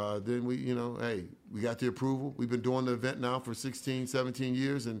 Then we, we got the approval. We've been doing the event now for 16, 17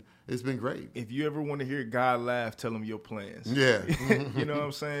 years, and it's been great. If you ever want to hear God laugh, tell him your plans. Yeah. You know what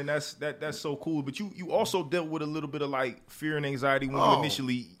I'm saying? That's so cool. But you also dealt with a little bit of like fear and anxiety when you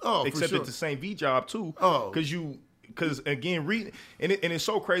initially accepted the St. V job too. Because again, reading and it's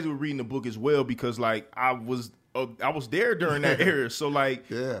so crazy with reading the book as well, because like I was there during that era. So like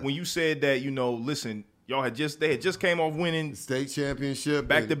when you said that, listen, they had just came off winning state championship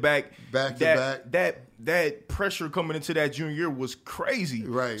back to back. That pressure coming into that junior year was crazy.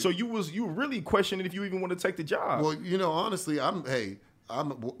 Right. So you were really questioning if you even want to take the job. Well, honestly,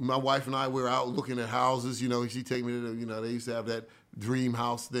 my wife and I were out looking at houses. She take me to they used to have that dream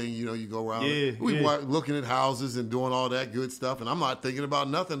house thing. You go around. We were looking at houses and doing all that good stuff. And I'm not thinking about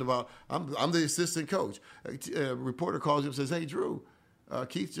nothing about. I'm the assistant coach. A reporter calls you and says, "Hey, Drew,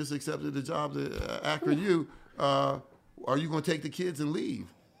 Keith just accepted the job at Akron U. Are you going to take the kids and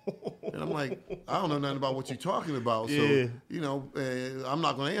leave?" And I'm like, I don't know nothing about what you're talking about. So, I'm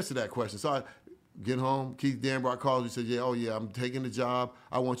not going to answer that question. So I get home. Keith Danbrock calls me and says, I'm taking the job.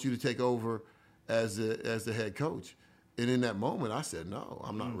 I want you to take over as the head coach. And in that moment, I said, no,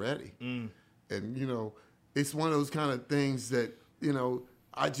 I'm not ready. And, it's one of those kind of things that,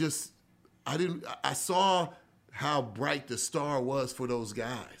 I saw how bright the star was for those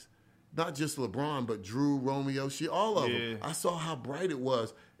guys. Not just LeBron, but Drew, Romeo, all of them. I saw how bright it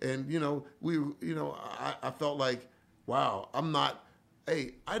was. And, I felt like, wow,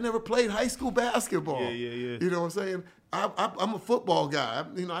 I never played high school basketball. You know what I'm saying? I'm a football guy.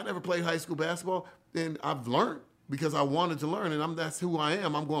 I never played high school basketball, and I've learned because I wanted to learn, and that's who I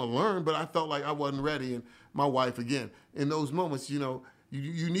am. I'm going to learn, but I felt like I wasn't ready. And my wife, again, in those moments, you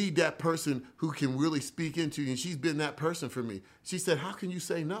need that person who can really speak into you, and she's been that person for me. She said, how can you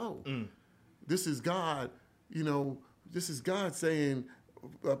say no? This is God, this is God saying,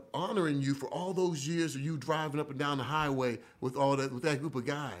 honoring you for all those years of you driving up and down the highway with that group of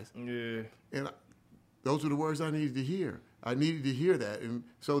guys. Yeah. And those were the words I needed to hear. I needed to hear that. And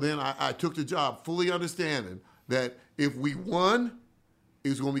so then I took the job fully understanding that if we won, it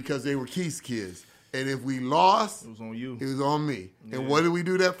was going to be because they were Keith's kids. And if we lost, it was on you. It was on me. Yeah. And what did we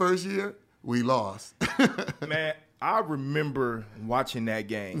do that first year? We lost. Man, I remember watching that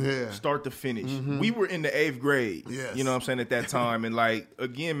game, start to finish. We were in the 8th grade, you know what I'm saying, at that time. And, like,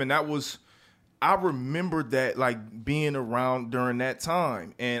 again, man, I remember that, like, being around during that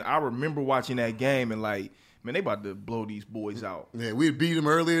time. And I remember watching that game and, like, man, they about to blow these boys out. Yeah, we beat them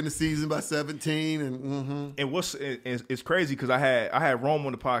earlier in the season by 17. And it's crazy because I had Rome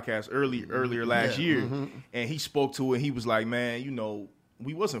on the podcast earlier last year, and he spoke to it. And he was like, man,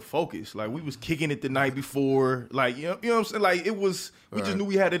 we wasn't focused. Like, we was kicking it the night before. Like, you know what I'm saying? Like, it was, we just knew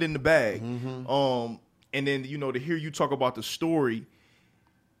we had it in the bag. And then, to hear you talk about the story,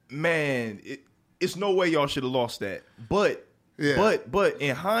 man, it's no way y'all should have lost that. But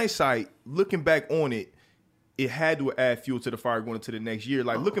in hindsight, looking back on it, it had to add fuel to the fire going into the next year.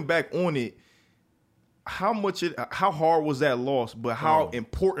 Like, looking back on it, how hard was that loss, but how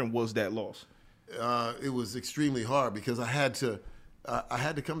important was that loss? It was extremely hard because I had to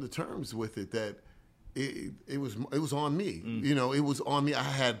come to terms with it that it was on me. It was on me. I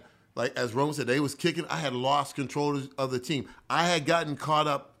had, like as Rome said, they was kicking. I had lost control of the team. I had gotten caught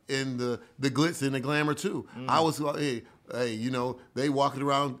up in the glitz and the glamour too. I was they walking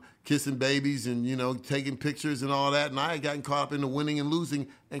around kissing babies and taking pictures and all that, and I had gotten caught up in the winning and losing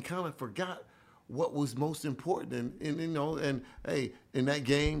and kind of forgot what was most important. And in that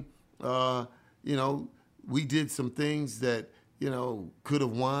game, we did some things that could have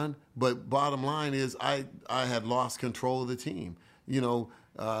won, but bottom line is I had lost control of the team.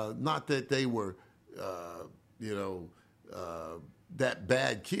 Not that they were, that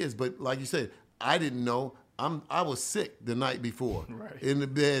bad kids, but like you said, I didn't know. I was sick the night before, in the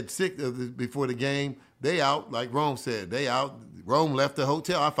bed, sick before the game. They out, like Rome said. They out. Rome left the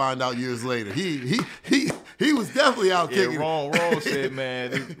hotel. I find out years later. He was definitely out kicking. Rome said,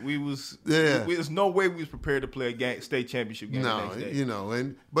 man, there's no way we was prepared to play a state championship game the next day.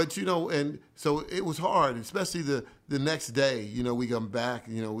 And so it was hard, especially the next day. We come back.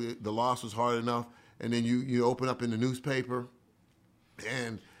 The loss was hard enough, and then you open up in the newspaper,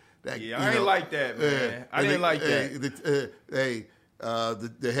 and. I ain't like that, man. I didn't like that.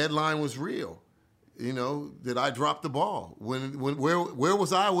 The headline was real. That I dropped the ball. Where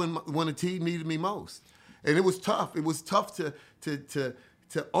was I when the team needed me most? And it was tough. It was tough to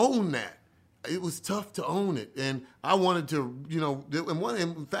own that. it was tough to own it. And I wanted to,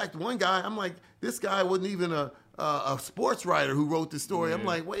 in fact, one guy, I'm like, this guy wasn't even a sports writer who wrote the story. Yeah. I'm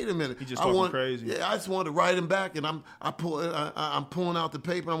like, wait a minute. He just talking crazy. Yeah, I just wanted to write him back, and I'm pulling out the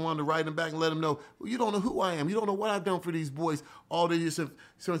paper. I wanted to write him back and let him know, well, you don't know who I am. You don't know what I've done for these boys all the years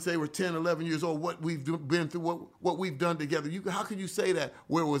since they were 10, 11 years old, what we've been through, what we've done together. How could you say that?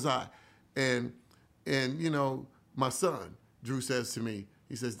 Where was I? And my son, Drew, says to me,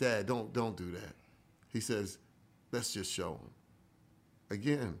 he says, Dad, don't do that. He says, let's just show him.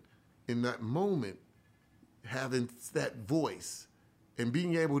 Again, in that moment, having that voice and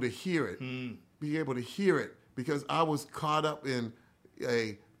being able to hear it, because I was caught up in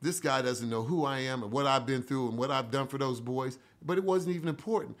this guy doesn't know who I am and what I've been through and what I've done for those boys, but it wasn't even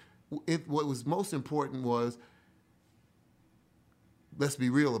important. What was most important was, let's be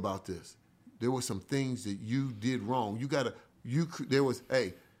real about this. There were some things that you did wrong.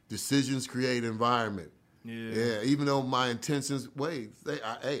 Decisions create environment. Yeah. Even though my intentions, I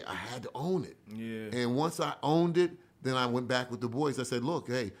had to own it. Yeah. And once I owned it, then I went back with the boys. I said, look,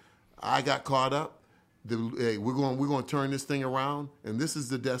 I got caught up. We're going to turn this thing around, and this is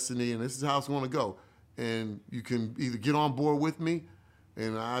the destiny, and this is how it's going to go. And you can either get on board with me,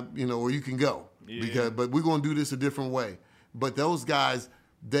 and or you can go. Yeah. But we're going to do this a different way. But those guys,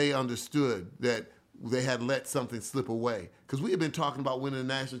 they understood that they had let something slip away. Because we had been talking about winning the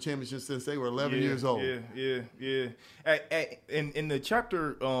national championship since they were 11 years old. Yeah. In the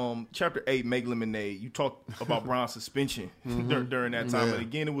chapter 8, Make Lemonade, you talked about Bron's suspension during that time. Yeah. And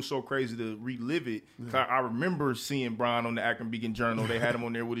again, it was so crazy to relive it. Yeah. I remember seeing Bron on the Akron Beacon Journal. They had him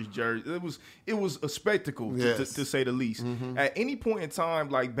on there with his jersey. It was a spectacle, yes, to say the least. Mm-hmm. At any point in time,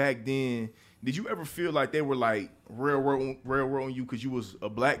 like back then, did you ever feel like they were like railroading you because you was a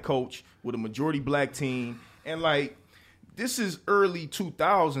black coach with a majority black team? And like, this is early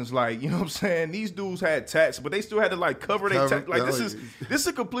 2000s, like, you know what I'm saying? These dudes had tats, but they still had to like cover their tats. Like, this is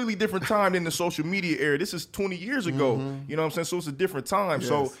a completely different time than the social media era. This is 20 years ago. Mm-hmm. You know what I'm saying? So it's a different time. Yes.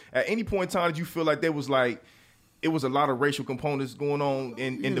 So at any point in time, did you feel like there was like, it was a lot of racial components going on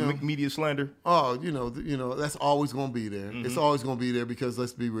in the media slander? Oh, that's always going to be there. Mm-hmm. It's always going to be there because,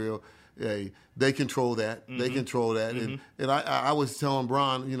 let's be real, they control that. Mm-hmm. They control that. Mm-hmm. And I was telling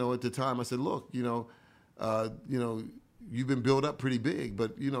Bron, at the time, I said, look, you've been built up pretty big,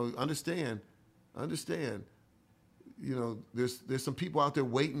 but understand. There's some people out there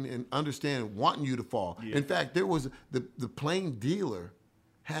waiting and wanting you to fall. Yeah. In fact, there was the Plain Dealer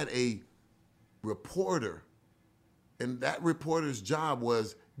had a reporter, and that reporter's job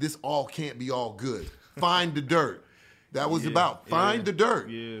was, this all can't be all good. Find the dirt. That was about find the dirt.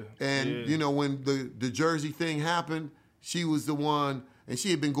 Yeah. And when the jersey thing happened, she was the one. And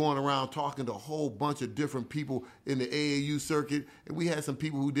she had been going around talking to a whole bunch of different people in the AAU circuit. And we had some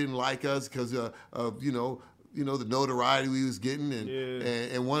people who didn't like us because of the notoriety we was getting.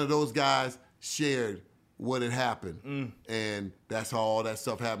 And one of those guys shared what had happened. And that's how all that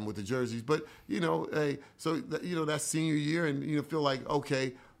stuff happened with the jerseys. But, so that senior year, and feel like,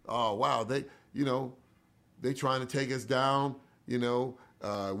 okay, oh, wow, they trying to take us down.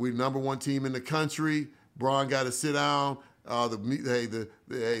 We're number one team in the country. Bron got to sit down. The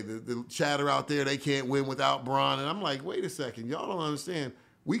chatter out there, they can't win without Bron. And I'm like, wait a second, y'all don't understand.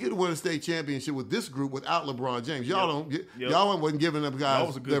 We could win a state championship with this group without LeBron James. Y'all y'all wasn't giving them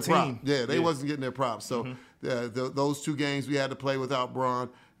guys their props. Yeah, they wasn't getting their props. So those two games we had to play without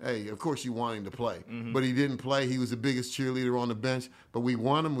Bron. Hey, of course you want him to play, but he didn't play. He was the biggest cheerleader on the bench. But we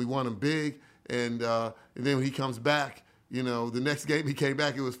won him. We won him big. And then when he comes back, the next game he came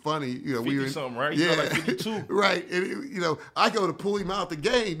back, it was funny. 50-something, right? Yeah, like 52. Right. And, I go to pull him out the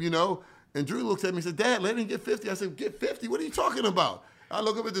game, and Drew looks at me and said, Dad, let him get 50. I said, get 50? What are you talking about? I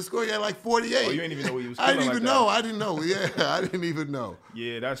look up at the score, he had like 48. Oh, you didn't even know what he was I didn't even know. I didn't know. Yeah, I didn't even know.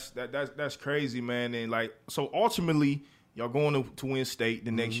 Yeah, that's crazy, man. And like, so ultimately, y'all going to win state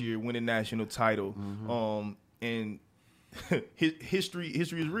the next year, win a national title. And history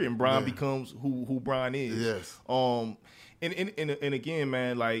is written. Bron becomes who Bron is. Yes. And again,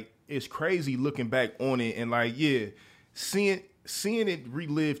 man, like, it's crazy looking back on it, and like, seeing it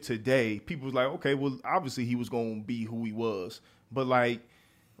relive today. People was like, okay, well, obviously he was gonna be who he was, but like,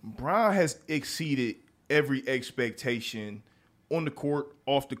 Bron has exceeded every expectation on the court,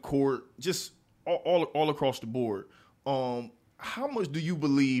 off the court, just all across the board. How much do you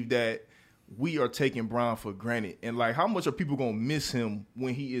believe that we are taking Bron for granted, and like, how much are people gonna miss him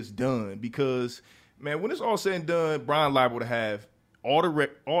when he is done? Because, man, when it's all said and done, Bron liable to have all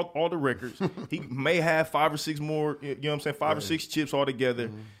the records. He may have 5 or 6 more, you know what I'm saying, 5 or 6 chips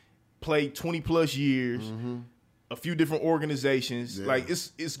altogether, played 20 plus years, a few different organizations. Yeah. Like,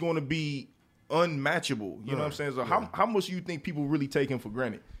 it's going to be unmatchable. You know what I'm saying? So how much do you think people really take him for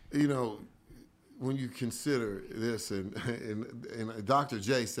granted? You know, when you consider this, and Dr.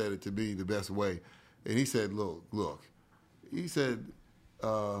 J said it to me the best way, and he said, look, he said,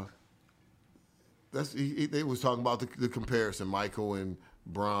 they was talking about the comparison, Michael and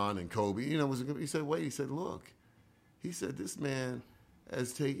Bron and Kobe. You know, he said, wait, he said, look, he said, this man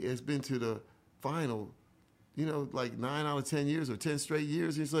has been to the final, you know, like 9 out of 10 years or 10 straight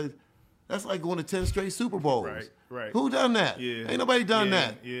years. He said, that's like going to 10 straight Super Bowls. Right. Who done that? Yeah. Ain't nobody done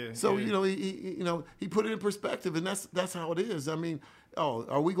that. Yeah. So, you know, he put it in perspective, and that's how it is. I mean,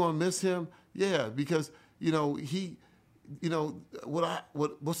 are we going to miss him? Yeah, because, you know,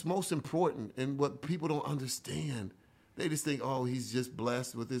 what's most important and what people don't understand, they just think, he's just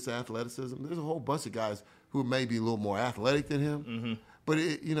blessed with this athleticism. There's a whole bunch of guys who may be a little more athletic than him, but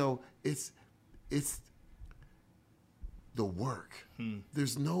it's the work.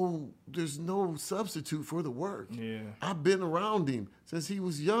 There's no substitute for the work. Yeah. I've been around him since he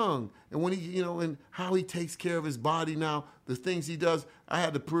was young, and when he, and how he takes care of his body now, the things he does. I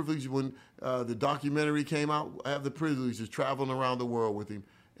had the privilege when the documentary came out. I have the privilege of traveling around the world with him,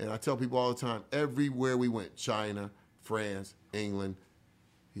 and I tell people all the time, everywhere we went, China, France, England,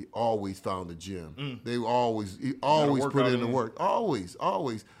 he always found a gym. He always put in the work. Always.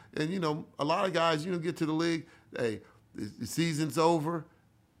 And a lot of guys, get to the league, hey, the season's over.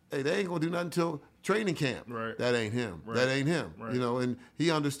 Hey, they ain't gonna do nothing until training camp. Right. That ain't him. Right. That ain't him. Right. And he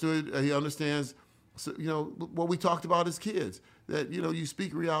understands. So, what we talked about as kids. That you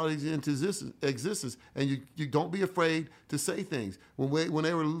speak realities into existence, and you don't be afraid to say things. When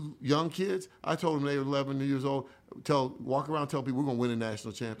they were young kids, I told them they were 11 years old. Walk around, tell people we're gonna win a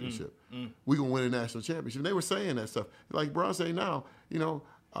national championship. We're gonna win a national championship. And they were saying that stuff. Like Bron say now,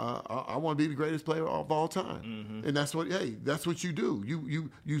 I want to be the greatest player of all time, and that's what you do.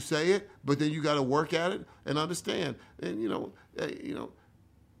 You say it, but then you got to work at it and understand. And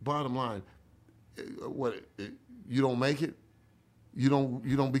bottom line, you don't make it, you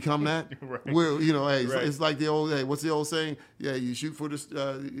don't become that. Right. It's like the old. Hey, what's the old saying? Yeah, you shoot for the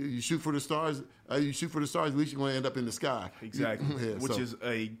stars. You shoot for the stars. At least you're going to end up in the sky. Exactly. Which is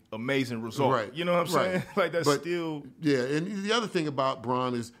a amazing result. Right. You know what I'm saying? Like that's still. Yeah, and the other thing about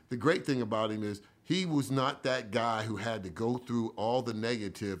Bron is the great thing about him is he was not that guy who had to go through all the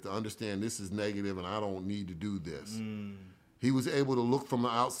negative to understand this is negative and I don't need to do this. He was able to look from the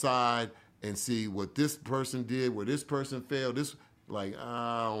outside and see what this person did, where this person failed. Like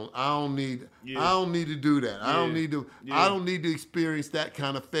I don't need to do that. Yeah. I don't need to experience that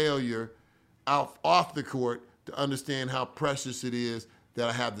kind of failure off the court to understand how precious it is that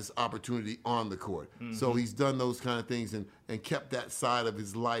I have this opportunity on the court. So he's done those kind of things and kept that side of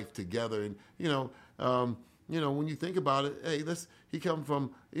his life together. And when you think about it, hey, he come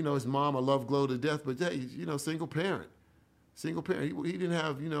from his mom. I love Glow to death, but hey, single parent. Single parent. He didn't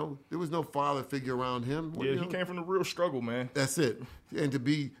have, there was no father figure around him. Yeah, he came from the real struggle, man. That's it. And to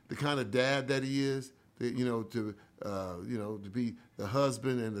be the kind of dad that he is, to be the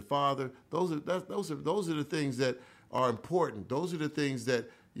husband and the father, those are the things that are important. Those are the things that,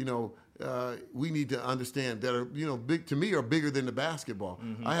 we need to understand that are, big to me, are bigger than the basketball.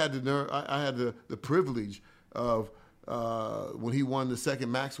 I had the privilege of when he won the second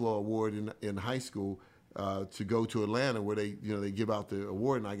Maxwell Award in high school. To go to Atlanta where they give out the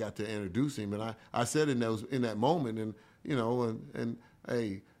award, and I got to introduce him, and I said in that moment, and and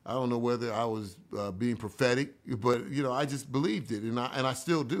hey, I don't know whether I was being prophetic, but I just believed it, and I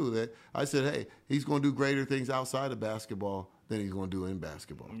still do that. I said, hey, he's going to do greater things outside of basketball than he's going to do in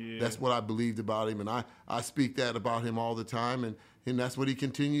basketball. Yeah. That's what I believed about him, and I speak that about him all the time, and that's what he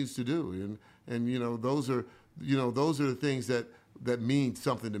continues to do, and those are the things that means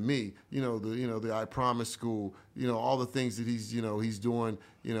something to me. The I Promise School, all the things that he's doing,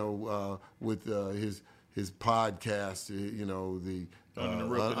 with his podcast, the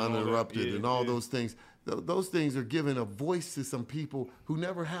Uninterrupted and all those things. Those things are giving a voice to some people who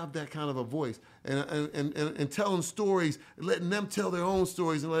never have that kind of a voice, and telling stories, letting them tell their own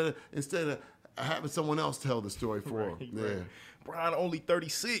stories, instead of having someone else tell the story for them. Yeah. Right. Bron only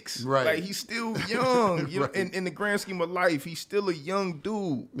 36. Right. Like, he's still young. Right. In the grand scheme of life, he's still a young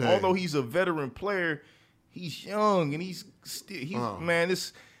dude. Yeah. Although he's a veteran player, he's young, and he's still man,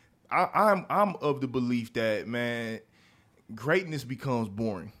 I'm of the belief that, man, greatness becomes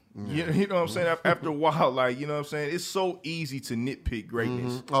boring. Yeah. You know what I'm saying? After a while, like, you know what I'm saying? It's so easy to nitpick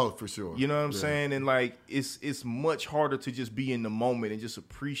greatness. Oh, for sure. You know what I'm saying? And like, it's much harder to just be in the moment and just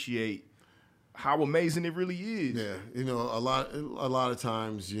appreciate how amazing it really is. Yeah, a lot of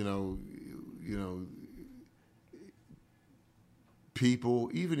times, people,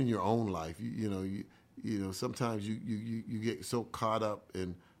 even in your own life. Sometimes you get so caught up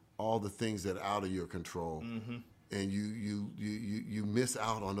in all the things that are out of your control, and you miss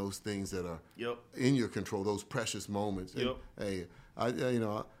out on those things that are in your control, those precious moments. And, hey,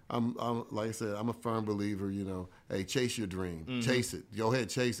 I'm like I said, I'm a firm believer. Hey, chase your dream, chase it. Go ahead,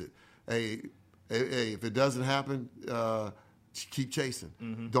 chase it. Hey, if it doesn't happen, keep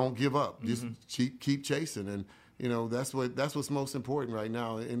chasing. Don't give up. Just keep chasing. And that's what's most important right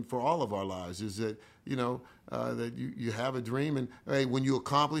now, and for all of our lives, is that that you have a dream, and hey, when you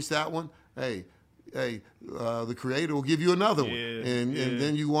accomplish that one, the Creator will give you another one, and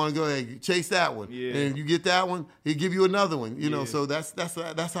then you want to go, hey, chase that one, and you get that one, He'll give you another one. So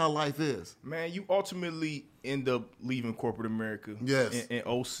that's how life is. Man, you ultimately end up leaving corporate America. Yes.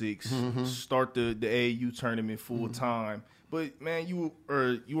 In 06, start the AAU tournament full time. But man, you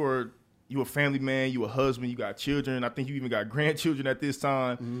are a family man, you a husband, you got children. I think you even got grandchildren at this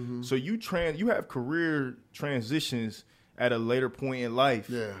time. So you have career transitions at a later point in life.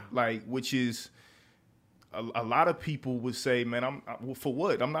 Yeah. Which is a lot of people would say, man, for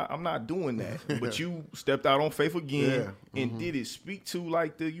what? I'm not doing that. But you stepped out on faith again and did it. Speak to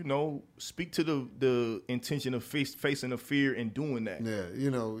the intention of facing the fear and doing that. Yeah,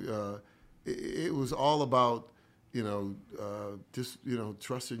 it was all about just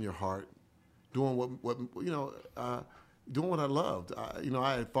trusting your heart, doing doing what I loved.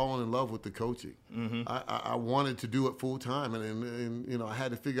 I had fallen in love with the coaching. I wanted to do it full time, and I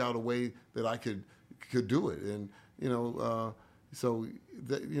had to figure out a way that I could do it. And those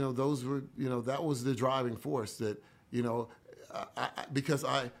were that was the driving force. That because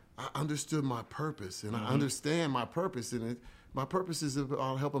I understood my purpose, and I understand my purpose, and my purpose is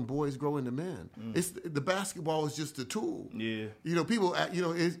about helping boys grow into men. The basketball is just a tool. Yeah. People.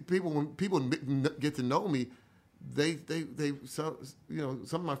 When people get to know me, some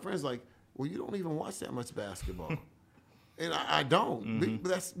of my friends like, well, you don't even watch that much basketball. And I don't.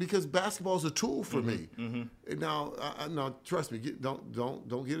 That's because basketball is a tool for me. Now, trust me.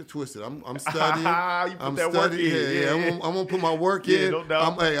 Don't get it twisted. I'm studying. You put that work in. I'm gonna put my work in. No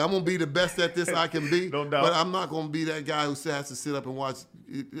doubt. I'm gonna be the best at this I can be. No doubt. But I'm not gonna be that guy who has to sit up and watch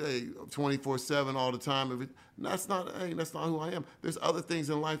 24/7 all the time. That's not who I am. There's other things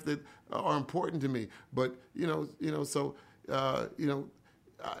in life that are important to me. But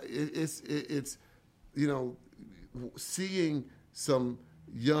it's seeing some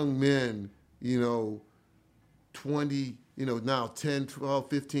young men, 20, now 10, 12,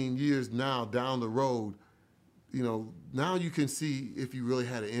 15 years now down the road, now you can see if you really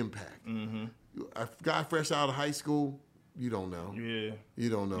had an impact. A guy fresh out of high school, you don't know. Yeah. You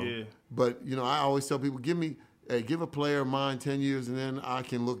don't know. Yeah. But, I always tell people, give a player of mine 10 years, and then I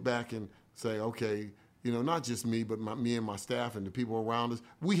can look back and say, okay, not just me, but me and my staff and the people around us,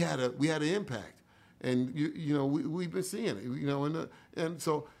 we had an impact. And we've been seeing it, and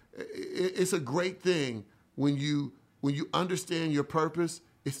so it's a great thing when you understand your purpose.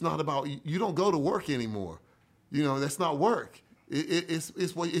 It's not about you don't go to work anymore, that's not work.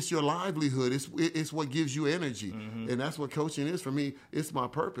 It's your livelihood. It's what gives you energy, and that's what coaching is for me. It's my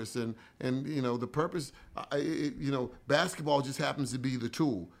purpose, and the purpose. Basketball just happens to be the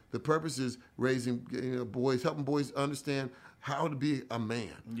tool. The purpose is raising boys, helping boys understand how to be a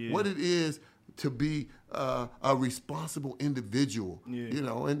man, what it is to be a responsible individual,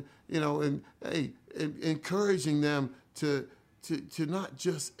 and encouraging them to not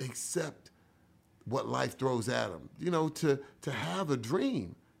just accept what life throws at them, to have a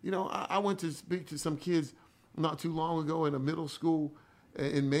dream. I went to speak to some kids not too long ago in a middle school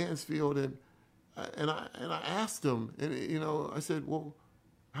in Mansfield, and I asked them, and I said, well,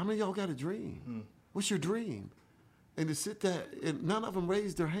 how many of y'all got a dream? What's your dream? And to sit there, and none of them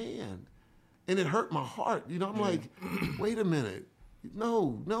raised their hand. And it hurt my heart. I'm like, wait a minute.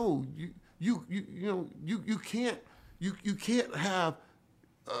 No, you can't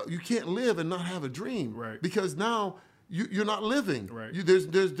live and not have a dream. Right. Because now you're not living. Right.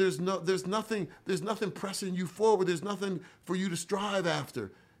 There's nothing pressing you forward. There's nothing for you to strive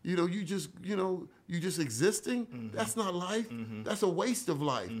after. You just existing. That's not life. That's a waste of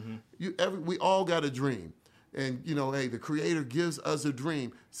life. We all got a dream. And the Creator gives us a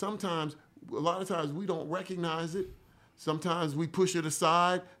dream. A lot of times we don't recognize it. Sometimes we push it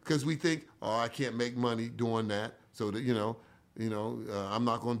aside because we think, oh, I can't make money doing that. So that I'm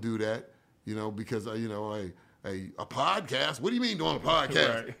not going to do that. Because a podcast. What do you mean doing a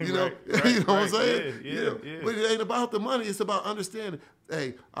podcast? Right, you know right, what I'm saying? Yeah. But it ain't about the money. It's about understanding.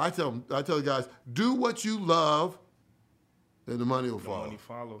 Hey, I tell the guys, do what you love. And the money will follow. Money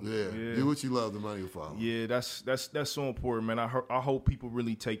follow. Yeah. Do what you love, the money will follow. Yeah, that's so important, man. I hope people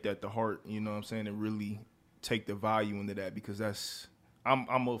really take that to heart, you know what I'm saying, and really take the value into that, because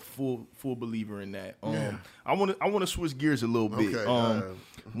I'm a full believer in that. I want to switch gears a little bit. Okay.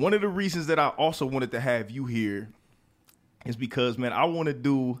 One of the reasons that I also wanted to have you here is because, man, I want to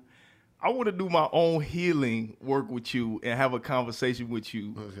do my own healing work with you and have a conversation with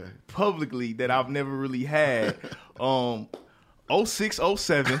you publicly that I've never really had. 06,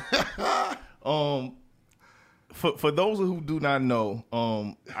 07. For those who do not know,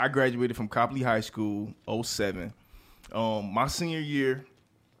 I graduated from Copley High School 07. My senior year,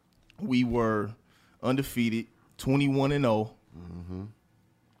 we were undefeated, 21-0. Mm-hmm.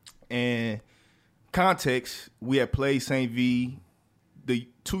 And context, we had played St. V the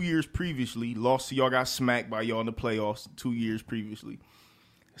 2 years previously, lost to y'all, got smacked by y'all in the playoffs 2 years previously.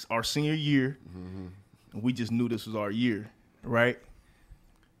 It's our senior year, and we just knew this was our year, right?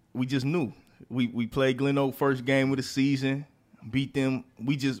 We just knew. We played Glen Oak first game of the season, beat them.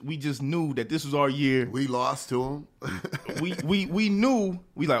 We just knew that this was our year. We lost to them. we knew.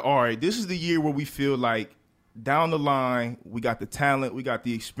 We like, all right, this is the year where we feel like down the line, we got the talent, we got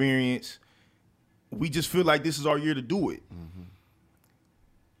the experience. We just feel like this is our year to do it. Mm-hmm.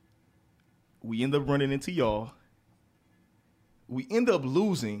 We end up running into y'all. We end up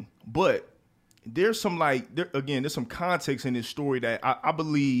losing, but there's some there's some context in this story that I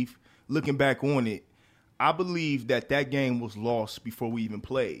believe, looking back on it, I believe that game was lost before we even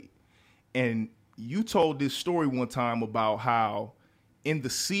played. And you told this story one time about how in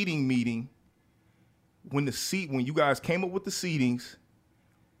the seeding meeting, when you guys came up with the seedings,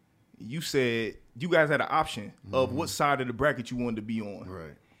 you said you guys had an option of what side of the bracket you wanted to be on.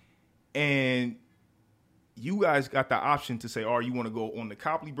 Right. And you guys got the option to say, you want to go on the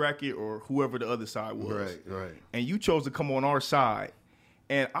Copley bracket or whoever the other side was. Right. And you chose to come on our side.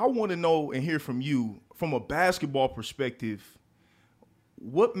 And I want to know and hear from you, from a basketball perspective,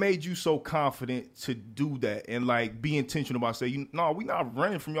 what made you so confident to do that and like be intentional about saying, no, we not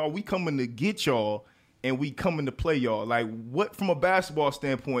running from y'all. We coming to get y'all and we coming to play y'all. Like, what, from a basketball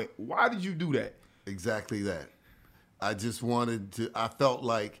standpoint, why did you do that? Exactly that. I just wanted to, I felt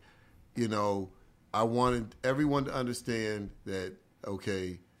like, I wanted everyone to understand that,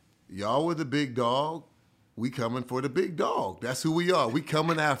 okay, y'all were the big dog. We coming for the big dog. That's who we are. We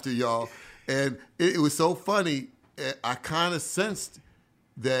coming after y'all. And it was so funny. I kind of sensed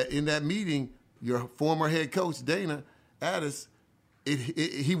that in that meeting, your former head coach, Dana Addis,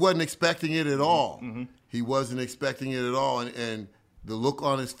 he wasn't expecting it at all. Mm-hmm. He wasn't expecting it at all. And the look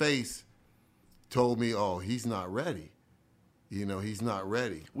on his face told me, he's not ready. He's not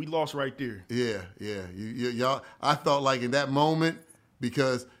ready. We lost right there. Yeah. Y'all, I felt like in that moment,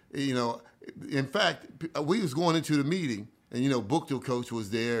 because, in fact, we was going into the meeting, and, Bookdale coach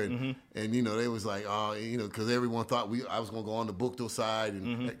was there, and they was like, because everyone thought I was going to go on the Bookdale side,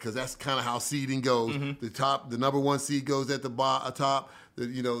 and because that's kind of how seeding goes. Mm-hmm. The number one seed goes at the top.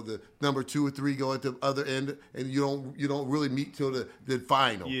 The number 2 or 3 go at the other end, and you don't really meet till the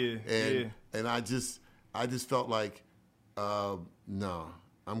final. Yeah. And I just felt like, no,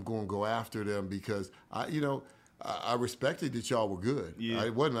 I'm going to go after them because I respected that y'all were good. Yeah.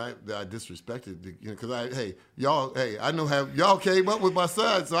 It wasn't that I disrespected, because I know how y'all came up with my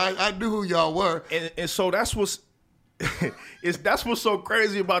son, so I knew who y'all were. And so that's what's that's what's so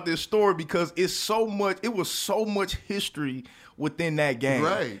crazy about this story, because it was so much history within that game.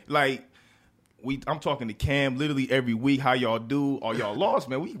 Right. Like, I'm talking to Cam literally every week. How y'all do? Y'all lost,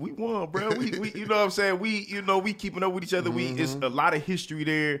 man. We won, bro. We you know what I'm saying? We keeping up with each other. Mm-hmm. It's a lot of history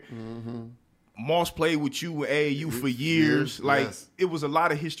there. Mm-hmm. Moss played with you and AAU for years. Like, yes. It was a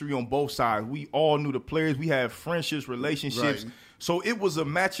lot of history on both sides. We all knew the players. We had friendships, relationships. Right. So it was a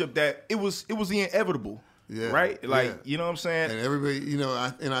matchup that it was the inevitable. Yeah. Right? Like, you know what I'm saying? And everybody,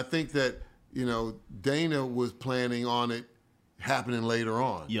 I think that, Dana was planning on it happening later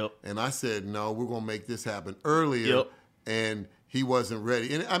on. Yep. And I said, no, we're going to make this happen earlier. Yep. And he wasn't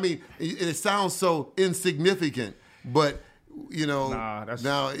ready. And I mean, it sounds so insignificant, but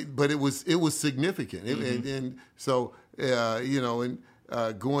but it was significant. Mm-hmm. And so, going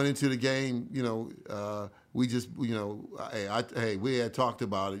into the game, we just, we had talked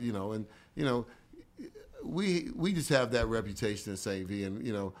about it, and, we just have that reputation in St. V,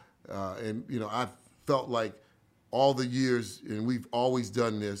 and, I felt like all the years, and we've always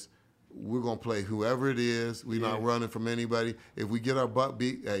done this, we're going to play whoever it is. We're not running from anybody. If we get our butt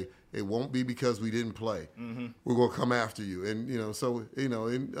beat, it won't be because we didn't play. Mm-hmm. We're going to come after you. And, in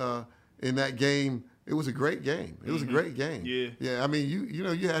that game, it was a great game. It was a great game. Yeah. I mean,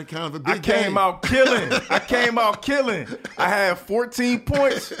 you had kind of a big game. I came out killing. I had 14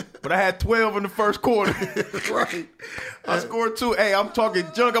 points, but I had 12 in the first quarter. Right. I scored 2. Hey, I'm talking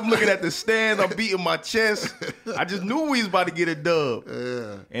junk. I'm looking at the stands. I'm beating my chest. I just knew we was about to get a dub.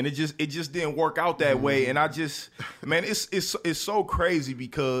 Yeah. And it just didn't work out that way. And I just, man, it's so crazy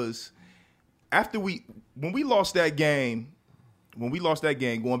because when we lost that game,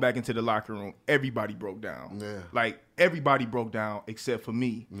 going back into the locker room, everybody broke down. Yeah. Like, everybody broke down except for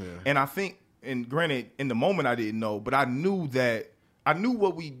me. Yeah. And I think, and granted, in the moment I didn't know, but I knew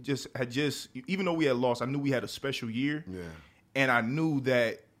what we had even though we had lost, I knew we had a special year. Yeah. And I knew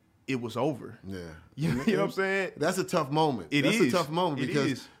that it was over. Yeah. You know what I'm saying? That's a tough moment. That's a tough moment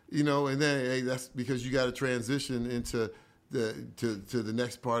because, is. And then, hey, that's because you got to transition into to the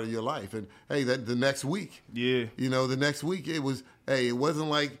next part of your life. And hey, the next week. Yeah. The next week it wasn't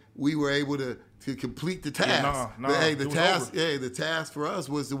like we were able to complete the task. Yeah, but, hey, the task for us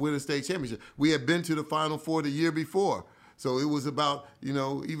was to win a state championship. We had been to the Final Four the year before. So it was about,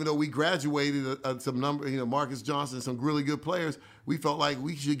 even though we graduated some number, Marcus Johnson, some really good players, we felt like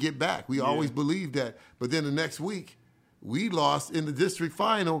we should get back. We always believed that. But then the next week, we lost in the district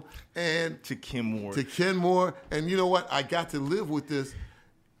final and to Kenmore. And you know what? I got to live with this.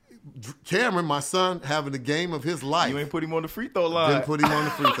 Cameron, my son, having the game of his life. You ain't put him on the free throw line. Didn't put him on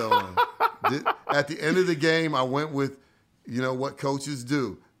the free throw line. At the end of the game, I went with, what coaches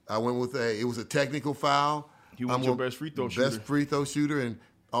do. I went with it was a technical foul. He was your best free throw shooter. Best free throw shooter, and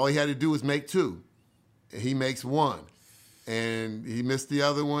all he had to do was make 2. He makes 1. And he missed the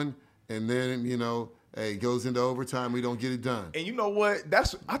other one, and then, goes into overtime. We don't get it done. And you know what?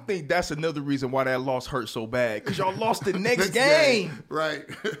 I think that's another reason why that loss hurt so bad. Because y'all lost the next game. Right.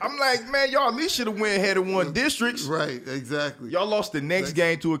 I'm like, man, y'all at least should have went ahead and won districts. Right, exactly. Y'all lost the next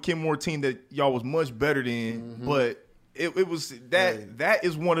game to a Kenmore team that y'all was much better than. But it was that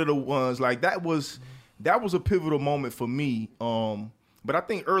is one of the ones, like that was a pivotal moment for me. But I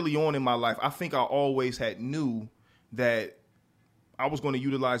think early on in my life, I think I always knew that I was going to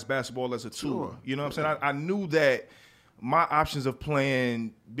utilize basketball as a tool. Sure. You know what I'm saying? I knew that my options of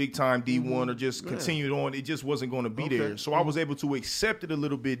playing big time D1 or just continued on, it just wasn't going to be there. So I was able to accept it a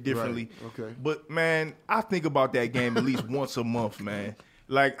little bit differently. Right. Okay. But man, I think about that game at least once a month, man.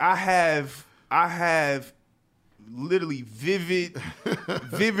 Like I have literally vivid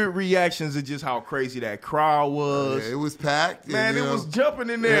reactions of just how crazy that crowd was. Yeah, it was packed. Man, it was jumping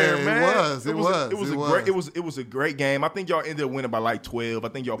in there, man. It was a great game. I think y'all ended up winning by like 12. I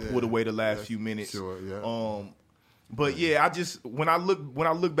think y'all pulled away the last few minutes. Sure, yeah. But yeah, I just when I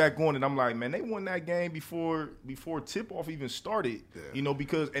look back on it, I'm like, man, they won that game before tip off even started. Yeah.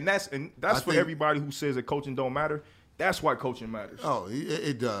 Because that's for everybody who says that coaching don't matter. That's why coaching matters. Oh,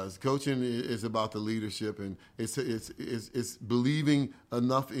 it does. Coaching is about the leadership, and it's believing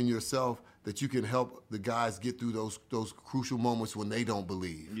enough in yourself that you can help the guys get through those crucial moments when they don't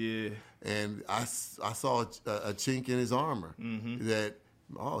believe. Yeah. And I saw a chink in his armor that,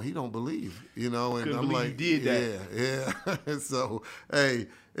 he don't believe, and I'm like, you did that. Yeah. So,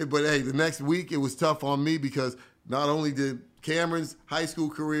 the next week it was tough on me because not only did Cameron's high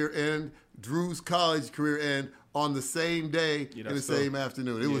school career end, Drew's college career end on the same day in the same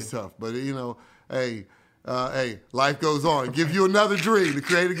afternoon. It was tough, but life goes on. Give you another dream. The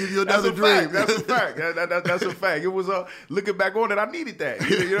Creator give you another dream. That's a fact. That's a fact. It was looking back on it, I needed that.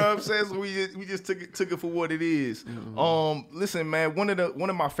 You know what I'm saying? So we just took it for what it is. Mm-hmm. Listen, man. One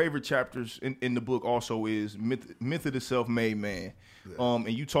of my favorite chapters in the book also is Myth of the Self-Made Man. Yeah.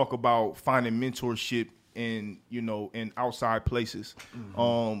 And you talk about finding mentorship in outside places.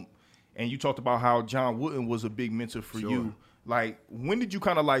 Mm-hmm. And you talked about how John Wooden was a big mentor for you. Like, when did you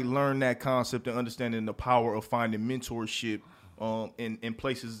kind of like learn that concept and understanding the power of finding mentorship in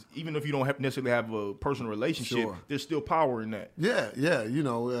places, even if you don't necessarily have a personal relationship, there's still power in that.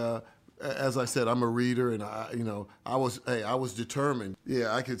 Yeah. As I said, I'm a reader, and I was determined.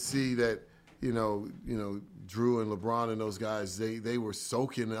 Yeah, I could see that, Drew and LeBron and those guys, they were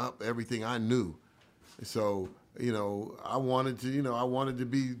soaking up everything I knew. So, I wanted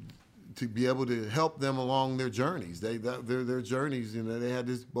to be able to help them along their journeys. Their journeys, they had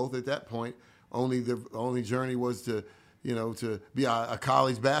this both at that point. The only journey was to be a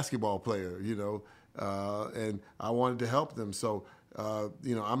college basketball player, and I wanted to help them. So,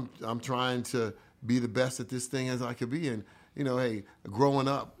 I'm trying to be the best at this thing as I could be. And, growing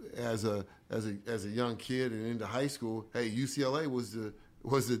up as a young kid and into high school, UCLA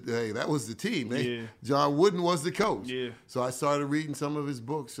that was the team. John Wooden was the coach. Yeah. So I started reading some of his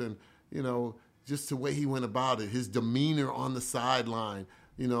books, and just the way he went about it, his demeanor on the sideline,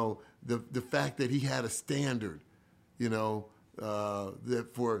 the fact that he had a standard, that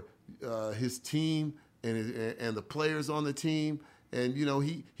for his team and the players on the team, and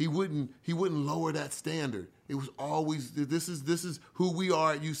he wouldn't lower that standard. It was always this is who we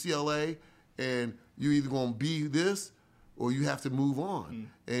are at UCLA, and you're either going to be this or you have to move on.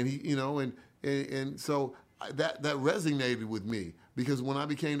 And he and so that resonated with me, because when I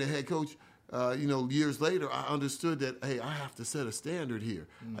became the head coach, years later, I understood that, hey, I have to set a standard here.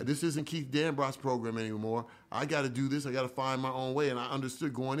 This isn't Keith Danbrot's program anymore. I got to do this. I got to find my own way. And I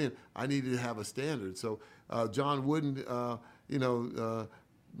understood going in, I needed to have a standard. So John Wooden, there's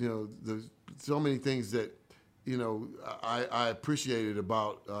so many things that, I appreciated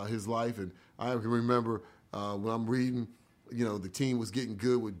about his life. And I can remember when I'm reading, the team was getting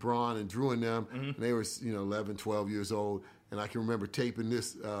good with Braun and Drew and them, and they were, 11, 12 years old. And I can remember taping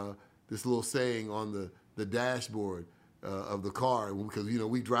this little saying on the dashboard of the car, because,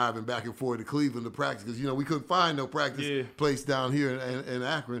 we driving back and forth to Cleveland to practice, because, we couldn't find no practice place down here in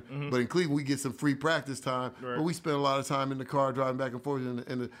Akron. But in Cleveland, we get some free practice time. Right. But we spent a lot of time in the car driving back and forth.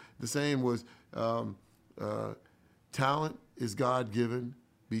 And the saying was, talent is God-given,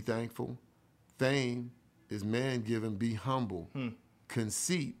 be thankful. Fame is man-given, be humble.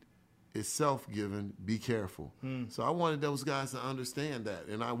 Conceit is self-given, be careful. So I wanted those guys to understand that,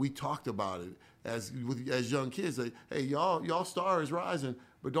 and we talked about it as young kids. Like, hey, y'all star is rising,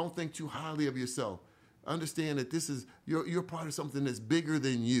 but don't think too highly of yourself. Understand that this is you're part of something that's bigger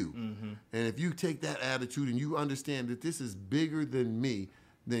than you, and if you take that attitude and you understand that this is bigger than me,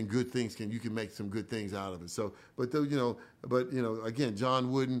 then you can make some good things out of it. So, again,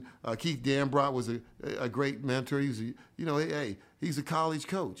 John Wooden, Keith Danbrot was a great mentor. He was, he's a college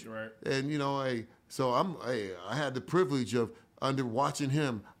coach, right? And I had the privilege of watching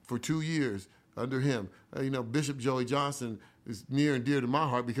him for 2 years under him. Bishop Joey Johnson is near and dear to my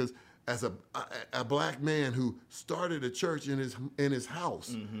heart, because as a black man who started a church in his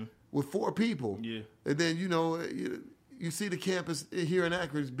house with 4 people, and then you see the campus here in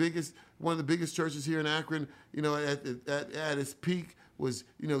Akron. It's one of the biggest churches here in Akron. At its peak was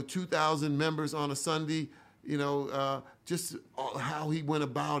 2,000 members on a Sunday. Just how he went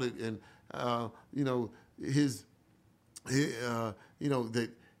about it, and that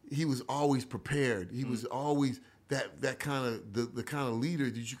he was always prepared. He was always that kind of the kind of leader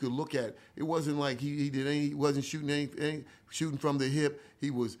that you could look at. It wasn't like he wasn't shooting from the hip. He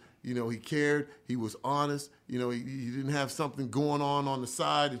was. He cared. He was honest. He didn't have something going on the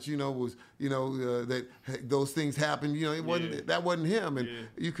side that was that those things happened. That wasn't him. And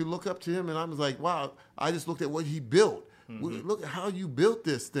you could look up to him, and I was like, wow. I just looked at what he built. Look at how you built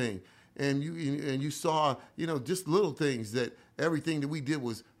this thing, and you saw just little things, that everything that we did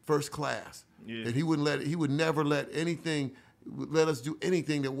was first class. And he would never let us do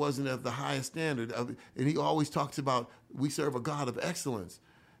anything that wasn't of the highest standard. And he always talks about, we serve a God of excellence.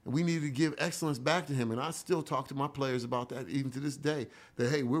 And we need to give excellence back to him. And I still talk to my players about that even to this day,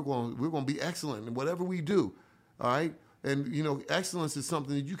 that, hey, we're going to be excellent in whatever we do, all right? And, excellence is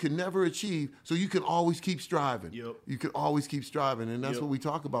something that you can never achieve, so you can always keep striving. Yep. You can always keep striving, and that's what we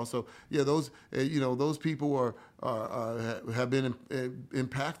talk about. So, those people have been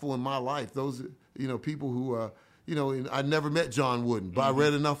impactful in my life. Those, people who and I never met John Wooden, but I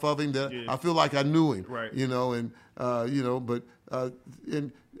read enough of him that I feel like I knew him. Right.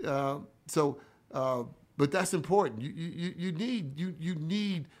 But that's important. You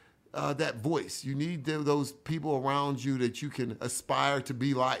need that voice. You need those people around you that you can aspire to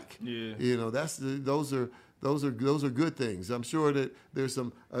be like. Yeah. Those are good things. I'm sure that there's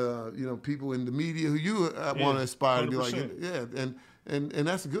some people in the media who you want to aspire 100%. To be like. And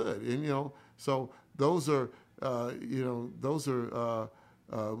that's good. And so those are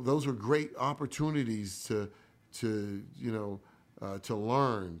great opportunities to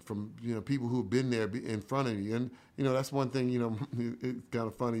learn from people who've been there in front of you. And that's one thing. It's kind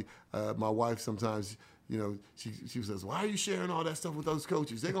of funny. My wife sometimes she says, "Why are you sharing all that stuff with those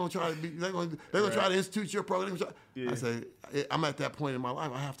coaches? They're gonna try to try to institute your program." I say, I'm at that point in my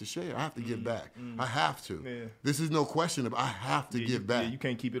life. I have to share. I have to give back. I have to. Yeah. This is no question of I have to give back. You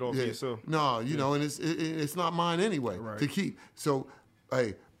can't keep it all for yourself. No, and it's not mine anyway to keep. So,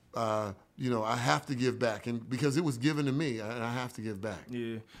 hey. I have to give back, and because it was given to me, and I have to give back.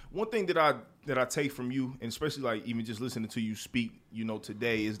 Yeah. One thing that I take from you, and especially like even just listening to you speak,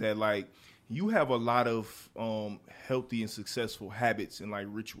 today, is that like you have a lot of healthy and successful habits and like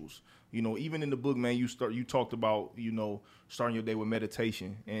rituals. Even in the book, man, you talked about starting your day with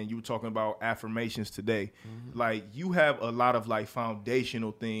meditation, and you were talking about affirmations today. Mm-hmm. Like you have a lot of like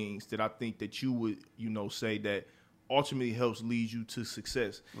foundational things that I think that you would say that ultimately helps lead you to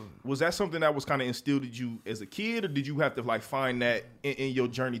success. Was that something that was kind of instilled in you as a kid, or did you have to like find that in your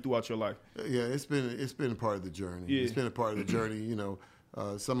journey throughout your life? Yeah, it's been a part of the journey. Yeah. It's been a part of the journey.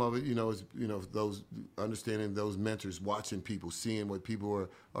 Some of it, is those understanding those mentors, watching people, seeing what people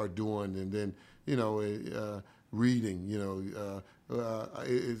are doing, and then reading.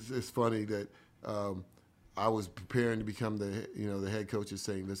 It's funny that I was preparing to become the head coach at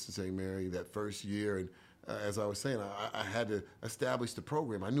St. Vincent St. Mary that first year, and as I was saying, I had to establish the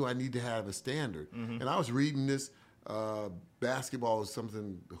program. I knew I needed to have a standard, and I was reading this basketball or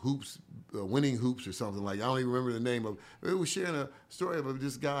something, hoops, winning hoops or something like that. I don't even remember the name of it. It was sharing a story of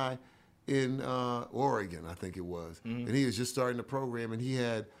this guy in Oregon, I think it was, and he was just starting the program, and he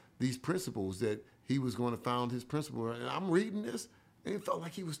had these principles that he was going to found his principle. And I'm reading this, and it felt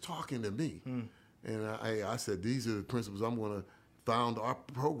like he was talking to me. And I said, these are the principles I'm going to found our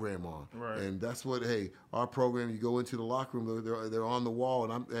program on. Right. And that's what, our program, you go into the locker room, they're on the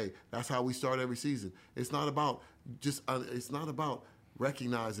wall, and that's how we start every season. It's not about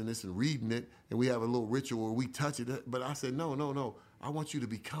recognizing this and reading it, and we have a little ritual where we touch it. But I said, no. I want you to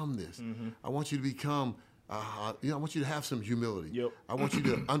become this. I want you to become, I want you to have some humility. Yep. I want you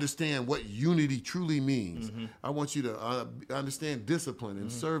to understand what unity truly means. I want you to understand discipline and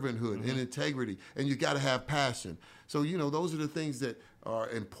servanthood and integrity, and you got to have passion. So, those are the things that are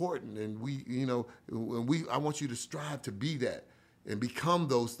important, and I want you to strive to be that and become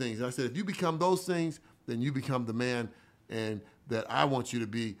those things. And I said, if you become those things, then you become the man and that I want you to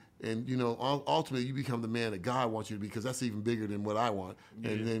be. And, ultimately you become the man that God wants you to be, because that's even bigger than what I want. Yeah.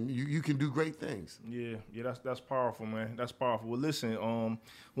 And then you can do great things. Yeah, that's powerful, man. That's powerful. Well, listen,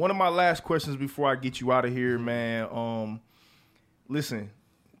 one of my last questions before I get you out of here, man. Listen,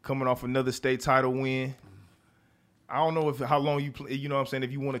 coming off another state title win, I don't know how long you play, you know what I'm saying,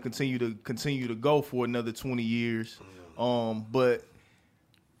 if you want to continue to go for another 20 years. But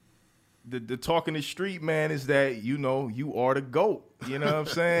the talk in the street, man, is that, you are the GOAT. You know what I'm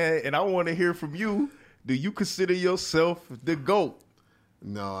saying? And I want to hear from you. Do you consider yourself the GOAT?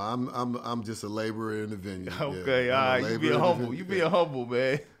 No, I'm just a laborer in the vineyard. Okay, all right. You being humble. You being humble,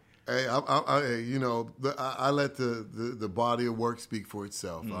 man. Hey, I let the body of work speak for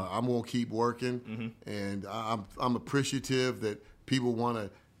itself. I'm gonna keep working, and I'm appreciative that people want to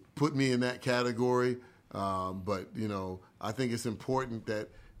put me in that category. But I think it's important that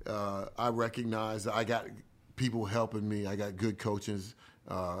I recognize that I got people helping me. I got good coaches,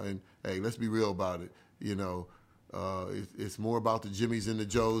 and hey, let's be real about it. It's more about the Jimmies and the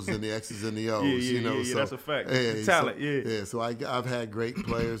Joes than the X's and the O's. Yeah, so, that's a fact. The talent, So I've had great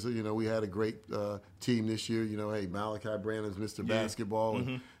players. We had a great team this year. Malachi Brandon's Mr. Basketball,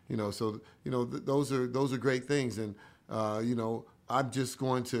 and those are great things. And I'm just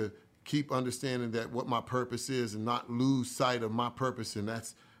going to keep understanding that what my purpose is, and not lose sight of my purpose, and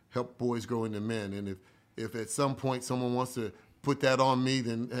that's help boys grow into men. And if at some point someone wants to put that on me,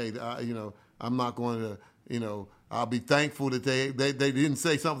 then hey, I'm not going to, I'll be thankful that they didn't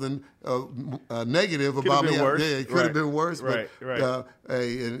say something negative about me. Worse. Yeah, it could have been worse. Right.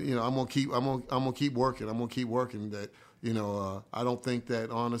 Hey, and I'm gonna keep working. I'm gonna keep working. That I don't think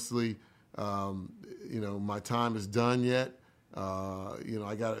that honestly, my time is done yet.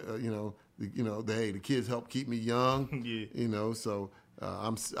 I got the kids help keep me young. Yeah. So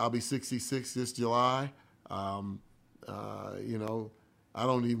I'll be 66 this July. I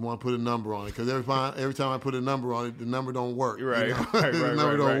don't even want to put a number on it, because every time I put a number on it, the number don't work. Right. The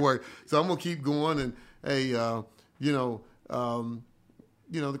number don't work. So I'm gonna keep going, and hey, the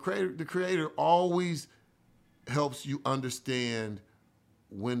creator always helps you understand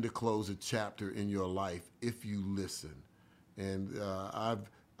when to close a chapter in your life if you listen. And I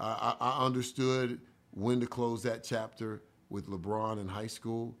understood when to close that chapter with LeBron in high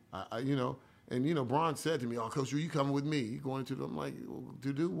school. And Bron said to me, "Oh, Coach, are you coming with me? You going to?" I'm like,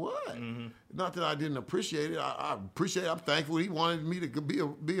 "To do what?" Not that I didn't appreciate it. I appreciate it. I'm thankful he wanted me to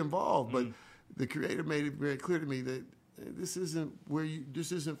be involved. But the Creator made it very clear to me that this isn't for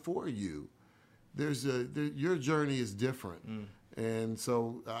you. Your journey is different, and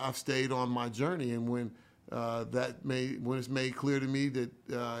so I've stayed on my journey. And when it's made clear to me that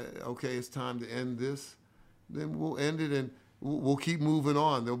okay, it's time to end this, then we'll end it, and we'll keep moving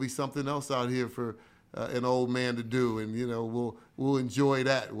on. There'll be something else out here for an old man to do, and we'll enjoy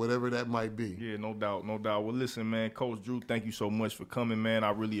that, whatever that might be. Yeah, no doubt. Well, listen, man, Coach Drew, thank you so much for coming, man.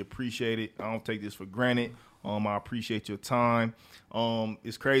 I really appreciate it. I don't take this for granted. I appreciate your time.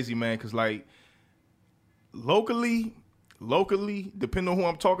 It's crazy, man, because like locally, depending on who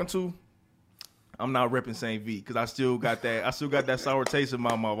I'm talking to, I'm not repping St. V because I still got that sour taste in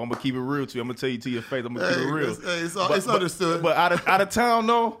my mouth. I'm gonna keep it real to you. I'm gonna tell you to your face. I'm gonna keep it real. It's understood. But out of town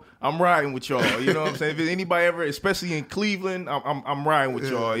though, I'm riding with y'all. You know what I'm saying? If anybody ever, especially in Cleveland, I'm riding with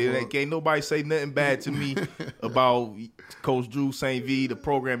y'all. Can't nobody say nothing bad to me about Coach Drew, St. V, the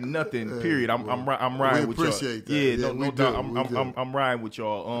program, nothing. Period. I'm riding with y'all. We appreciate that. Yeah, no doubt. I'm riding with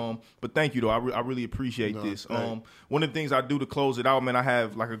y'all. But thank you though. I really appreciate this. One of the things I do to close it out, man, I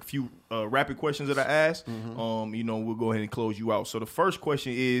have like a few rapid questions that I ask. We'll go ahead and close you out. So the first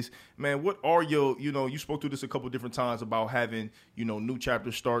question is, man, what are your, you spoke to this a couple of different times about having, new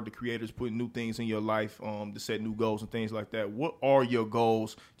chapters start, the creators putting new things in your life, to set new goals and things like that. What are your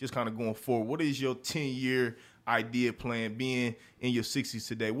goals just kind of going forward? What is your 10-year idea plan being in your 60s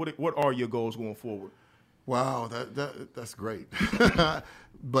today? What are your goals going forward? Wow, that's great.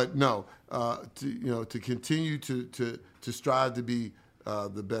 But no, to continue to strive to be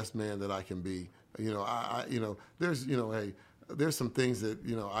the best man that I can be. There's some things that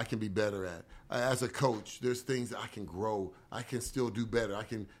I can be better at. As a coach, there's things that I can grow. I can still do better.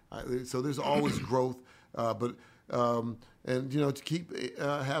 So there's always growth. To keep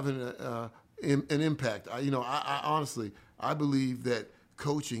having an impact. I honestly believe that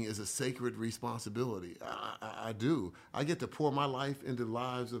coaching is a sacred responsibility. I do. I get to pour my life into the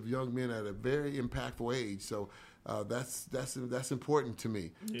lives of young men at a very impactful age. So that's important to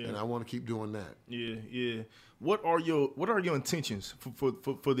me, and I want to keep doing that. Yeah. What are your intentions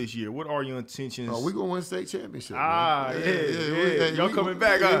for this year? What are your intentions? Oh, we're gonna win state championship. Y'all coming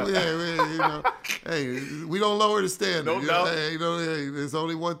back? Hey, we don't lower the standard. No doubt. There's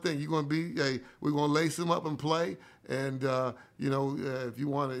only one thing. You're gonna be. We're gonna lace them up and play. And if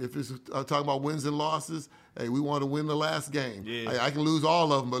it's talking about wins and losses, hey, we want to win the last game. Yeah. I can lose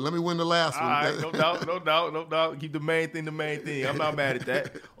all of them, but let me win the last one. All right, no doubt. Keep the main thing the main thing. I'm not mad at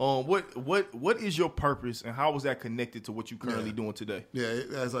that. What is your purpose, and how is that connected to what you're currently doing today? Yeah,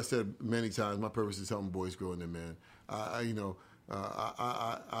 as I said many times, my purpose is helping boys grow in their man.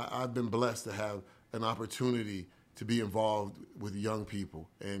 I've been blessed to have an opportunity to be involved with young people,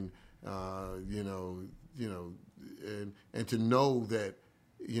 and and to know that,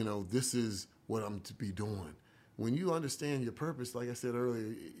 this is what I'm to be doing. When you understand your purpose, like I said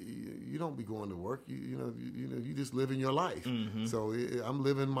earlier, you don't be going to work. You just living your life. Mm-hmm. So I'm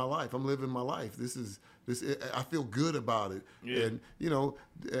living my life. I feel good about it. Yeah. And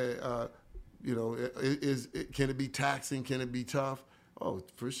can it be taxing? Can it be tough? Oh,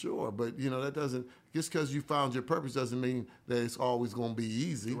 for sure. But that doesn't. Just because you found your purpose doesn't mean that it's always going to be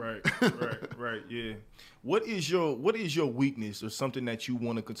easy. Right. Yeah. What is your weakness or something that you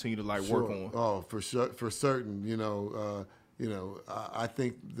want to continue to work on? Oh, for sure, for certain. I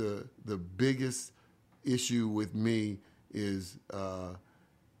think the biggest issue with me is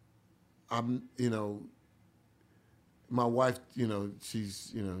my wife.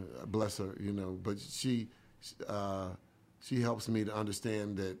 She's bless her. But she helps me to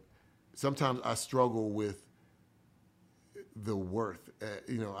understand that. Sometimes I struggle with the worth.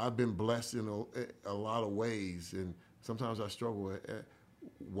 I've been blessed in a lot of ways, and sometimes I struggle at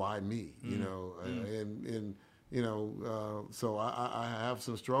why me. So I have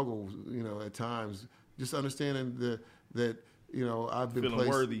some struggles. At times, just understanding that I've been feeling placed,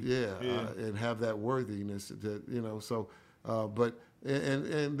 worthy, and have that worthiness. That So, but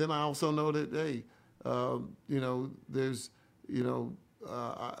and then I also know that there's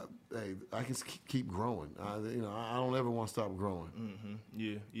I can keep growing. I don't ever want to stop growing. Mm-hmm.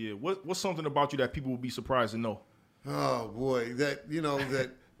 Yeah. What's something about you that people would be surprised to know? Oh boy,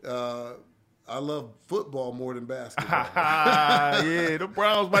 I love football more than basketball. Yeah, the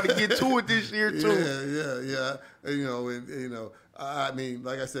Browns about to get to it this year too. Yeah. I mean,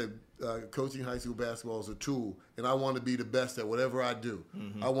 like I said, coaching high school basketball is a tool, and I want to be the best at whatever I do.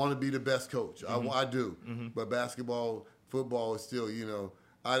 Mm-hmm. I want to be the best coach. Mm-hmm. I do. Mm-hmm. But football is still, the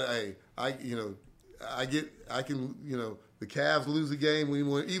Cavs lose a game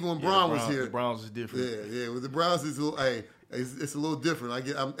even when Brown was here. The Browns is different. Yeah. With the Browns, it's a little different.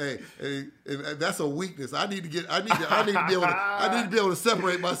 And that's a weakness. I need to be able to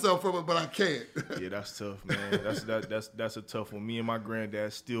separate myself from it, but I can't. Yeah, that's tough, man. That's a tough one. Me and my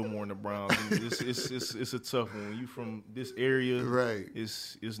granddad still more in the Browns. It's a tough one. When you from this area, right?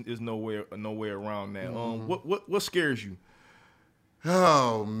 It's nowhere around that. What scares you?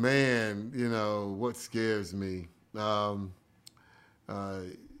 Oh man, what scares me.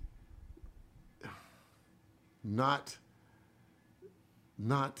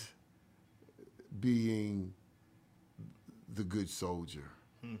 Not being the good soldier.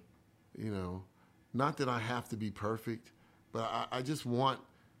 Not that I have to be perfect, but I just want,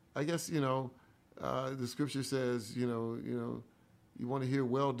 I guess, the scripture says, you want to hear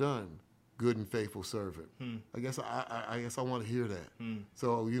 "well done, good and faithful servant." I guess I want to hear that.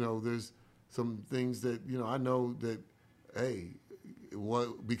 So there's some things that I know that, hey,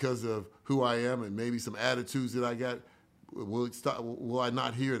 because of who I am and maybe some attitudes that I got, will I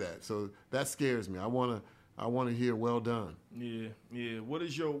not hear that? So that scares me. I want to hear "well done." Yeah. What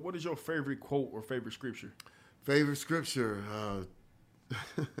is your favorite quote or favorite scripture? Favorite scripture.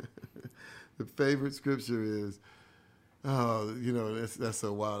 The favorite scripture is, that's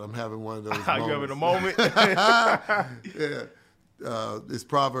so wild. I'm having one of those moments. You having a moment? Yeah. It's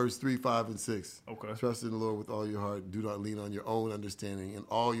Proverbs 3, 5, and 6. Okay. Trust in the Lord with all your heart. Do not lean on your own understanding. In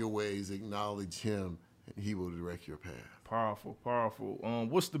all your ways, acknowledge Him, and He will direct your path. Powerful.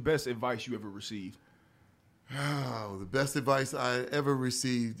 What's the best advice you ever received? Oh, the best advice I ever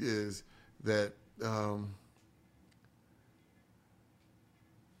received is that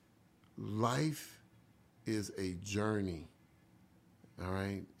life is a journey. All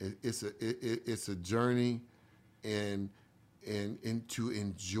right, it's a journey, and to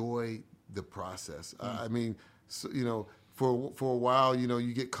enjoy the process. I mean, so, for a while,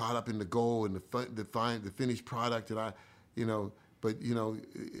 you get caught up in the goal and the finished product, and but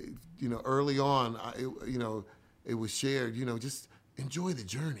early on, it was shared. Just enjoy the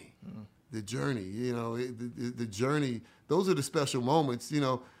journey. The journey. The journey. Those are the special moments.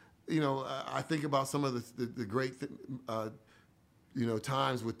 I think about some of the great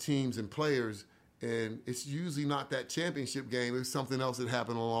times with teams and players, and it's usually not that championship game. It's something else that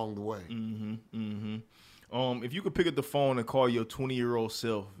happened along the way. If you could pick up the phone and call your 20-year-old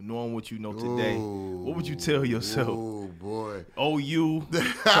self, knowing what you know today, what would you tell yourself? Oh, boy. You trying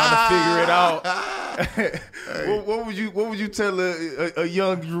to figure it out. What would you tell a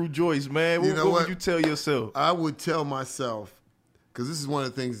young Drew Joyce, man? What would you tell yourself? I would tell myself, because this is one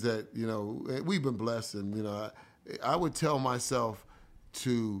of the things that, we've been blessed, and, I would tell myself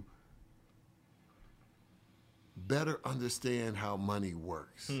to better understand how money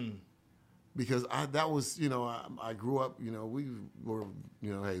works. Because that was, I grew up, we were,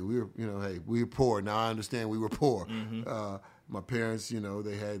 we were poor. Now I understand we were poor. My parents,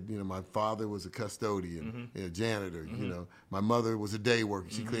 they had, my father was a custodian, a janitor, my mother was a day worker.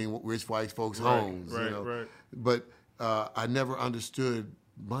 She cleaned rich white folks' homes, Right. But I never understood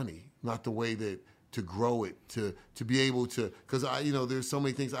money, not the way that to grow it, to be able to, because there's so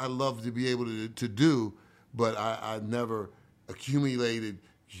many things I love to be able to do, but I never accumulated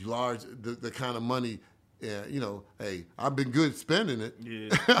the kind of money. Hey, I've been good spending it. Yeah.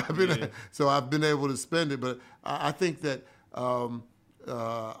 So I've been able to spend it, but I think that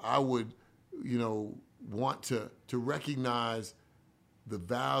I would, want to recognize the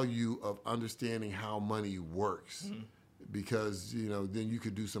value of understanding how money works, because then you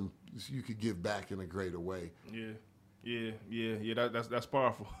could give back in a greater way. Yeah. That's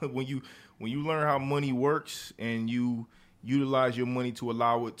powerful. When you learn how money works and you utilize your money to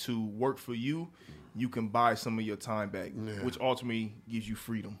allow it to work for you, you can buy some of your time back, which ultimately gives you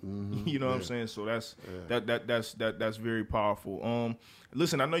freedom. You know what I'm saying? So that's very powerful.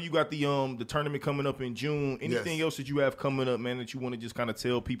 Listen, I know you got the tournament coming up in June. Anything else that you have coming up, man, that you want to just kind of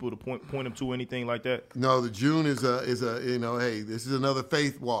tell people to point them to, anything like that? No, the June is a hey, this is another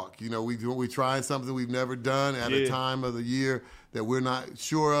faith walk. We're trying something we've never done at a time of the year that we're not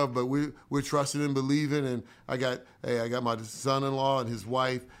sure of, but we're trusting and believing. And I got my son-in-law and his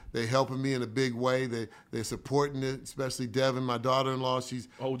wife. They're helping me in a big way. They're supporting it, especially Devin, my daughter-in-law. She's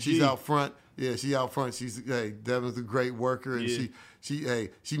out front. Yeah, she's out front. Devin's a great worker, and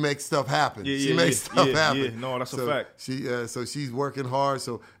she makes stuff happen. She makes stuff happen. Yeah, no, that's a fact. So she's working hard.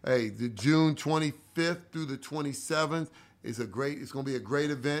 So the June 25th through the 27th is it's going to be a great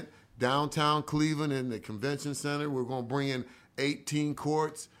event downtown Cleveland in the convention center. We're going to bring in 18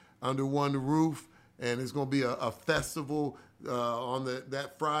 courts under one roof, and it's going to be a festival on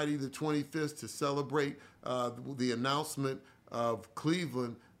that Friday, the 25th, to celebrate the announcement of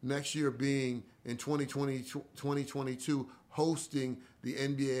Cleveland next year being in 2022 hosting the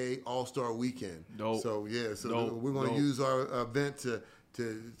NBA All-Star Weekend. Dope. So we're going to use our event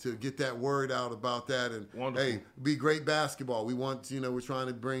to get that word out about that, and wonderful. Hey, be great basketball. We want we're trying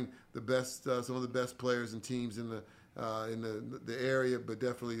to bring the best some of the best players and teams in the area, but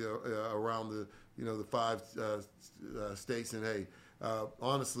definitely around the 5 states. And hey,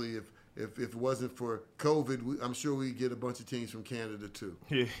 honestly, if it wasn't for COVID, I'm sure we'd get a bunch of teams from Canada too.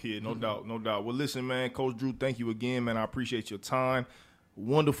 Yeah, no doubt. Well, listen, man, Coach Drew, thank you again, man. I appreciate your time.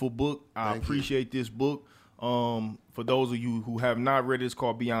 Wonderful book. I appreciate this book. For those of you who have not read it, it's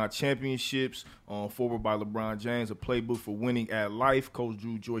called Beyond Championships, forward by LeBron James, a playbook for winning at life. Coach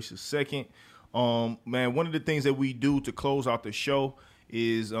Drew Joyce II. Man, one of the things that we do to close out the show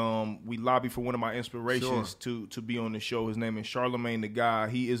is we lobby for one of my inspirations to be on the show. His name is Charlamagne the God.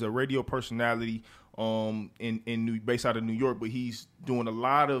 He is a radio personality based out of New York, but he's doing a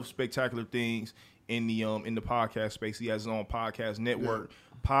lot of spectacular things in the podcast space. He has his own podcast network. Yeah.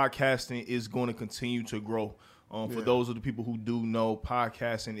 Podcasting is going to continue to grow. For those of the people who do know,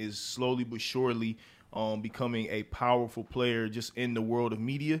 podcasting is slowly but surely becoming a powerful player just in the world of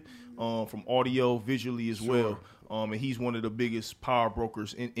media, from audio, visually as well. And he's one of the biggest power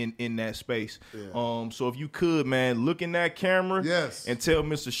brokers in that space. Yeah. So if you could, man, look in that camera and tell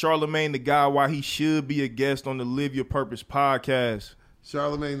Mr. Charlamagne the God why he should be a guest on the Live Your Purpose podcast.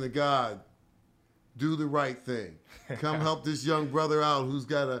 Charlamagne the God, do the right thing. Come help this young brother out who's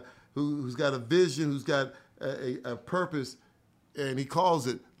got a vision, who's got a purpose, and he calls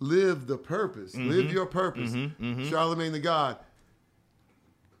it Live the Purpose. Mm-hmm. Live your purpose. Mm-hmm. Mm-hmm. Charlamagne the God,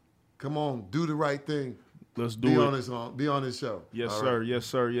 come on, do the right thing. Let's do it. Be on this show. Yes, sir. Right. Yes,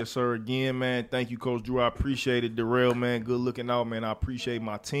 sir. Yes, sir. Again, man, thank you, Coach Drew. I appreciate it. Darrell, man, good looking out, man. I appreciate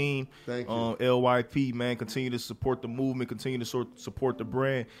my team. Thank you. LYP, man, continue to support the movement, continue to support the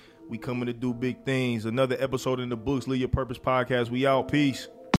brand. We coming to do big things. Another episode in the books, Live Your Purpose podcast. We out. Peace.